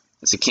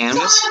 It's a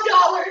canvas?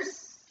 $5.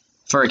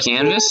 For a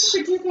canvas?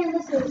 For 2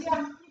 canvases,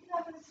 yeah.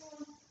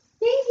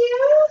 Thank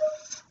you.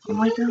 Oh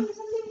my God.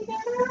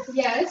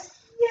 Yes.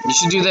 You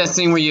should do that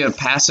thing where you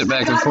pass it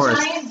back and forth.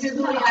 Giant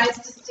googly eyes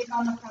to stick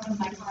on the front of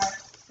my car.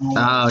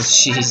 Oh,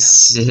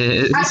 Jesus. I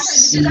tried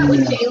to do that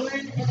with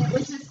Jalen, and it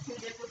was just too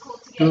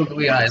difficult to get.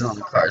 Googly eyes on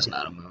the car is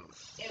not a move.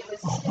 It was.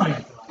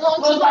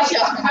 Oh my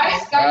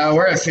God.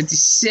 We're at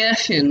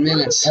 57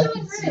 minutes.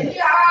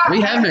 Yeah.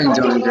 We have been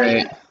doing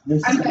great.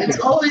 It's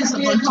always a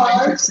bunch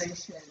of interesting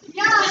shit.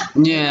 Yeah.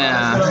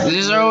 Yeah,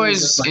 these are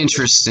always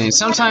interesting.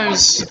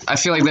 Sometimes I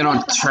feel like they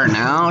don't turn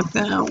out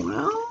that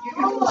well.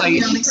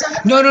 Like,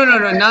 no,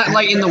 not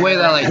like in the way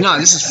that like, no,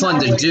 this is fun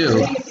to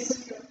do.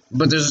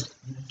 But there's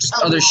just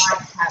other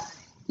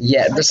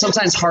yeah, they're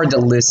sometimes hard to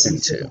listen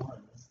to.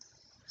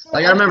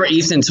 Like I remember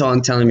Ethan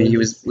telling me he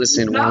was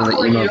listening to one of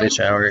the emo bitch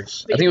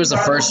hours. I think it was the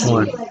first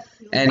one.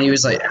 And he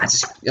was like,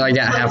 I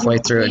got halfway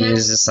through and he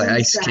was just like,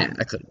 I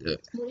couldn't do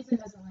it.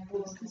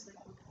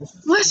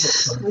 What?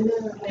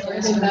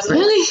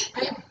 Really?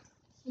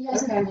 He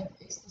hasn't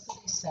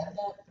explicitly said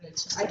that, but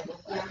it's just like,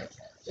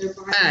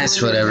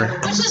 It's whatever.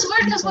 Which is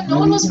weird because when no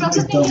one was friends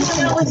with me, he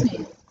hung out with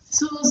me.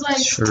 So it was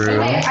like,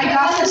 True. okay, I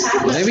got this.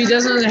 Maybe he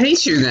doesn't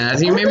hate you then. I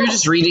think maybe you're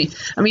just reading.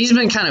 I mean, he's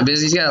been kind of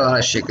busy. He's got a lot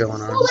of shit going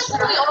on. Well, like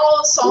when we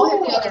all saw him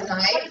the other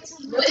night,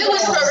 it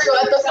was for real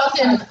at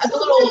the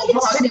little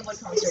Mahogany Wood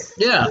concert.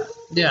 Yeah.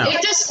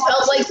 It just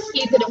felt like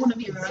he didn't want to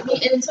be around me,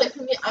 and it's like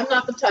for me, I'm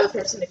not the type of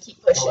person to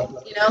keep pushing,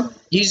 you know?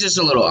 He's just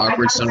a little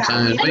awkward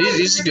sometimes, but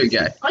he's a good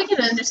guy. I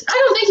can understand.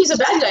 I don't think he's a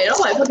bad guy at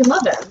all. I fucking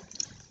love him.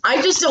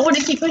 I just don't want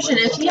to keep pushing.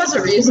 If he has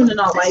a reason to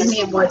not like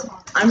me,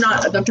 I'm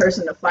not the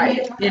person to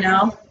fight, you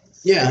know?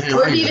 Yeah.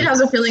 Or if he even has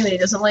a feeling that he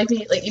doesn't like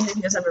me, like even if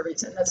he doesn't have a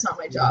reason, that's not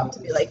my job to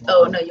be like,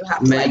 oh no, you have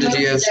to. Amanda, like do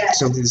me. you have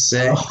something to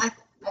say?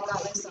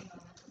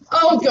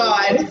 Oh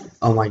God.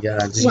 Oh my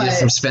God, did you get it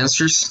from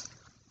Spencer's?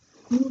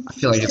 I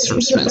feel like it's from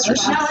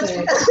Spencer's. are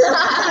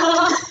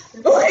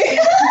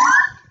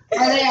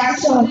they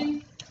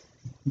actually?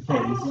 You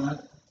can't use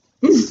that.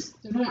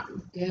 They're not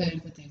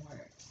good, but they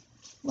work.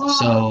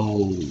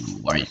 So,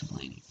 why are you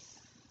complaining?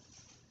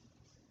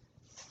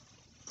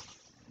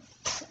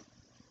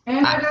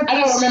 And I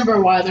don't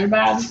remember why they're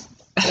bad,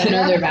 but I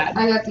know they're bad.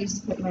 I got these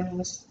to put in my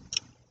nose.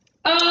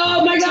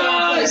 Oh my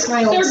God! replace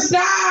my old- They're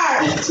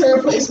bad! To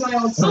replace my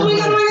old stuff. Oh my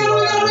God,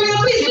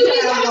 please do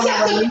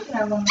this, You can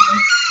have one.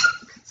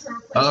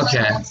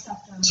 Okay.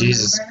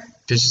 Jesus.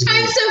 Just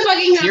I'm so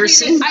fucking happy.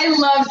 Piercing? I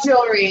love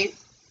jewelry.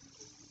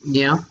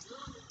 Yeah.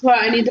 Well,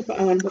 I want to put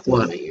them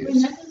What? in my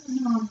ears.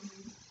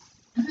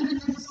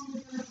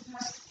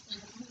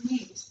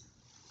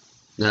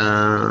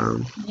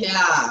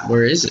 Yeah.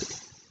 Where is it?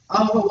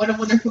 Oh, what a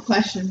wonderful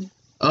question.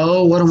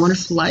 Oh, what a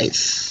wonderful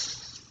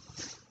life.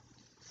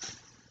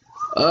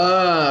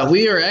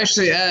 We are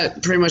actually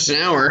at pretty much an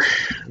hour.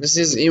 This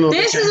is emo.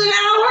 This is an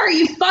hour? Are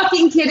you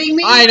fucking kidding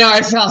me? I know.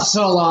 I felt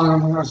so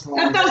long.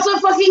 That felt so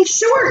fucking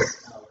short.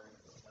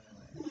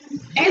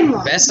 And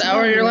long. Best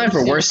hour of your life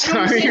or worst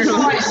hour of your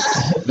life?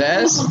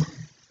 Best.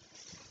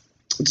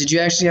 Did you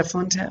actually have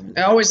fun tapping?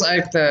 I always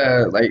like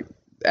to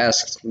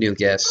ask new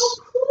guests.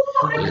 Oh,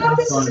 cool. I got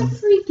this as a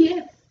free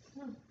gift.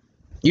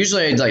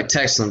 Usually I'd like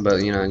text them,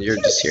 but you know you're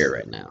just here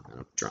right now.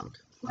 I'm drunk.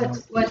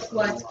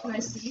 What? Can I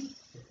see?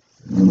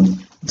 You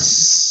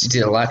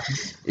did a lot.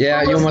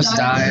 Yeah, you almost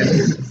died.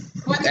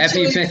 After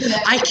you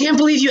I can't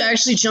believe you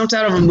actually jumped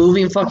out of a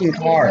moving fucking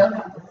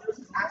car.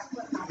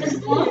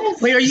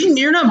 Wait,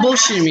 you're not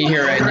bullshitting me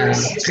here right now?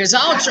 Because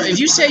if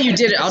you say you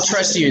did it, I'll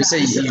trust you and say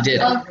you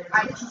did it. I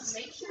just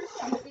make sure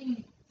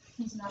something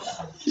he's not.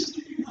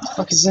 What the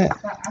fuck is that?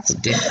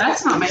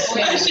 That's not my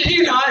Why shit. should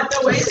you not?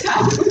 The way it's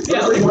happening.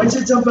 Yeah, like, why'd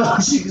you jump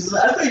out? She goes,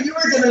 I thought you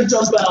were gonna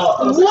jump out.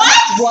 I was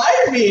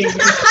What? Driving.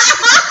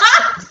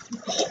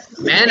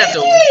 Man, after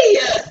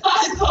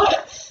I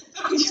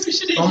thought you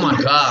should have. oh my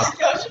god.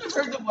 Y'all should have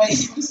heard the way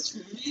he was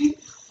screaming.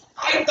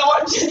 I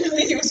thought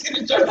genuinely he was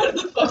gonna jump out of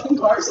the fucking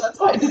car, so that's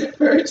why I did it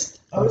first.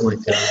 Oh my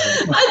god.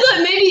 I thought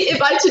maybe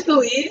if I took the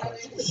lead.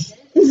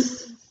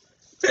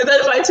 I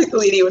thought if I took the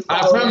lead, he would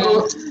I follow. remember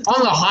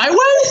on the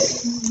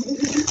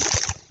highway.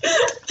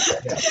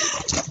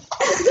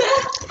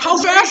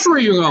 How fast were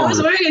you I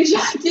was going? wearing a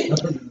jacket.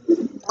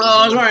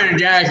 Oh, I was wearing a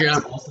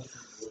jacket.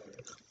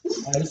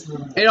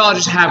 It all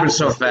just happened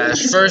so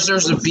fast. First,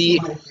 there's a bee.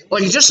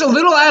 Like, just a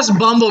little ass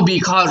bumblebee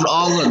caused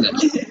all of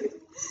this.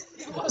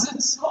 It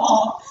wasn't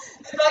small.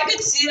 If I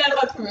could see it out of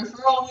my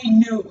peripheral, we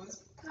knew it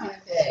was kind of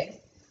big.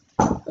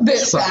 A bit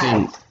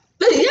Fucking. fat.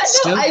 But yeah,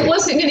 no, I Stupid.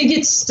 wasn't gonna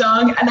get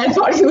stung, and I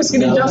thought he was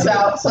gonna jump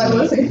out, so I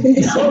wasn't gonna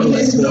get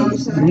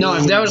stung. No,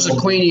 if that was a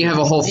queen, you have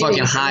a whole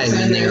fucking hive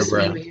in there,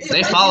 bro.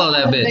 They follow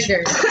that bitch.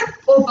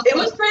 It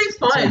was pretty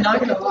fun, not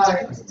gonna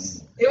lie.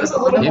 It was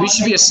a little. Maybe you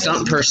should be a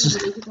stunt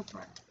person.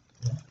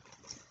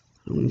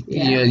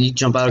 Yeah, you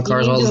jump out of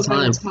cars all the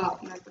time.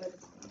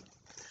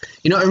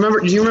 You know,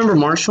 do you remember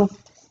Marshall?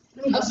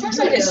 Of course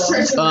I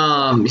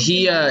do.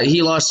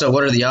 He lost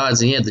what are the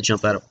odds, and he had to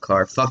jump out of a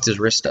car. Fucked his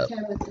wrist up.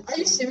 Are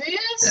you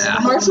serious? Yeah.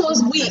 Marshall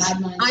is weak.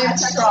 I am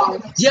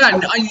strong. Yeah,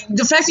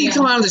 the fact that you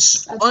come out of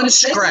this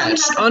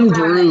unscratched,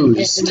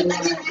 unbruised.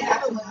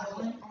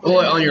 Oh,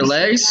 on your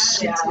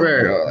legs?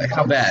 Where? Like,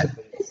 how bad?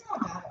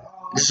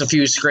 Just a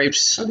few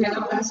scrapes.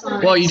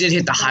 Well, you did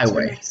hit the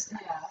highway.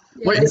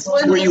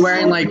 What were you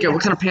wearing? Like,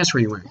 what kind of pants were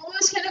you wearing? Well, it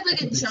was kind of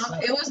like a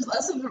jump. It was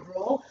less of a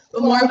roll,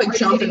 but more of a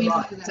jump and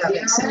run. Does that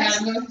make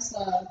sense?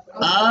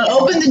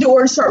 Open the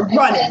door and start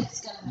running.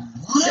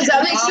 Does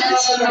that make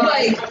sense?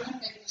 Like,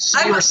 So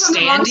I you were was on the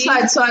wrong standing?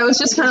 side, so I was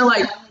just kind of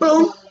like,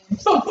 boom,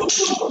 boom, boom,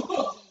 boom,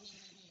 boom,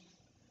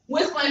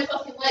 with my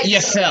fucking legs.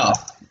 You fell.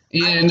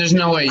 Yeah, there's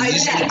no way. I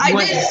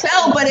did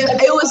fell, but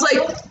it was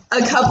like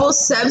a couple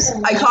steps.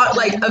 I caught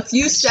like a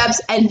few steps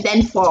and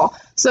then fall.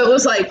 So it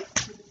was like,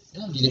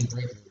 You didn't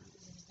break your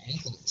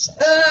ankle.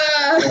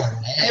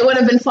 it would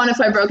have been fun if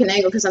I broke an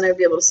ankle because then I'd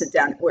be able to sit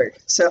down at work.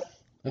 So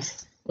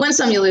win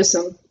some, you lose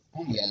some.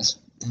 Yes.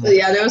 But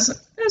yeah, there was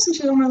some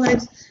shit on my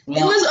legs.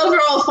 It was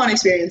overall a fun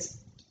experience.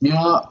 You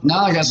know,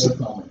 now I got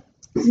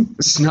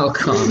snow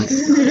comment.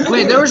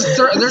 Wait, there's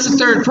a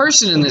third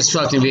person in this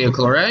fucking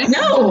vehicle, right?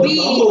 No,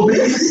 Oh,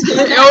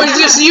 it's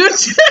just you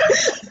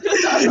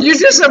two? You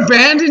just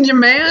abandoned your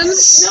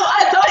mans? No,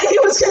 I thought he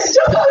was gonna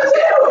jump out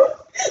too.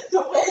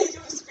 The way he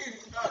was screaming.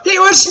 He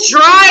was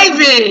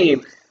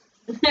driving!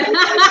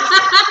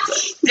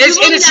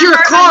 It's your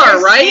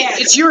car, right?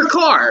 It's your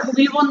car.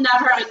 We will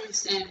never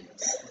understand.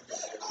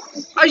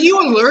 Are you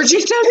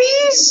allergic to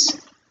bees?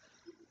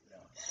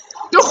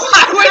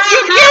 Why would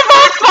you give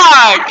a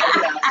fuck?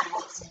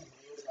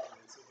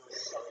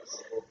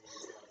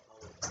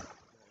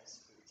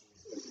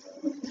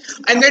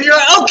 And then you're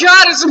like, oh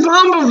god, it's a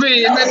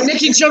bumblebee! And then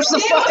Nikki jumps the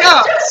fuck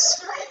out.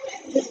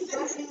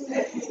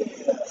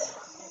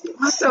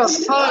 What the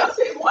fuck?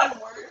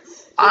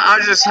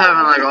 I'm just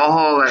having like a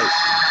whole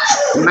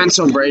like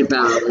mental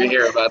breakdown over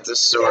here about this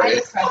story.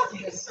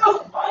 It's so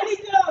funny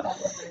though.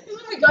 Oh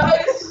my god.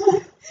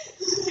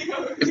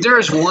 If there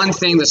is one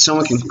thing that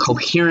someone can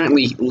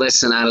coherently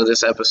listen out of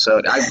this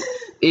episode,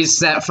 it's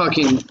that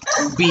fucking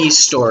bee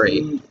story.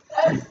 It was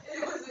a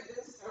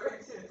good story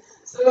too.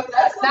 So if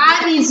that's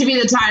That needs to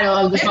be the title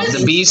of the fucking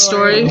The bee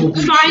story?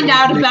 Find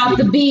out about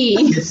the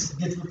bee.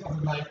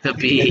 The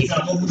bee.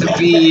 The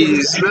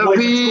bees. The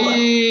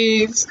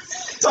bees.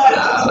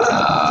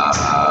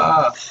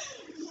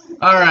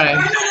 Alright.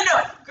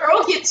 No.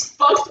 Girl gets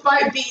fucked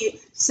by bee,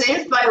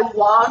 saved by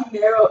long,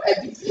 narrow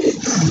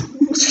EpiPen.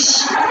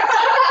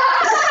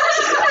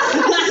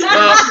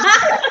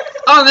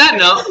 On that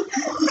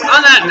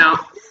note,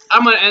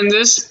 I'm gonna end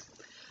this.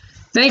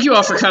 Thank you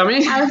all for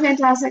coming. Have a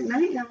fantastic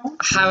night, y'all.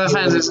 Have a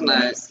fantastic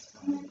night.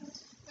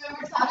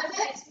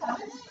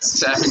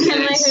 7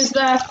 Henry, days. who's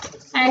the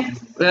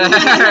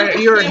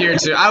hey? You were here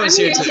too. I was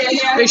here too.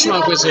 Big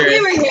Smoke was We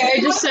here. were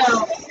here just so.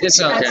 It's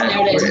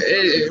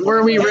okay.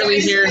 Were we really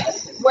here?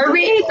 Were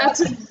we?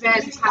 That's a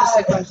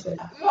fantastic question.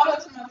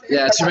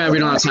 Yeah, too bad we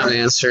don't have time to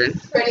answer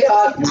it. Pretty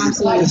hot.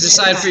 Absolutely.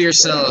 Decide for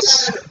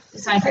yourselves.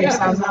 Decide for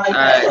yourselves. All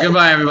right,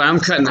 goodbye, everybody. I'm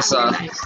cutting this off.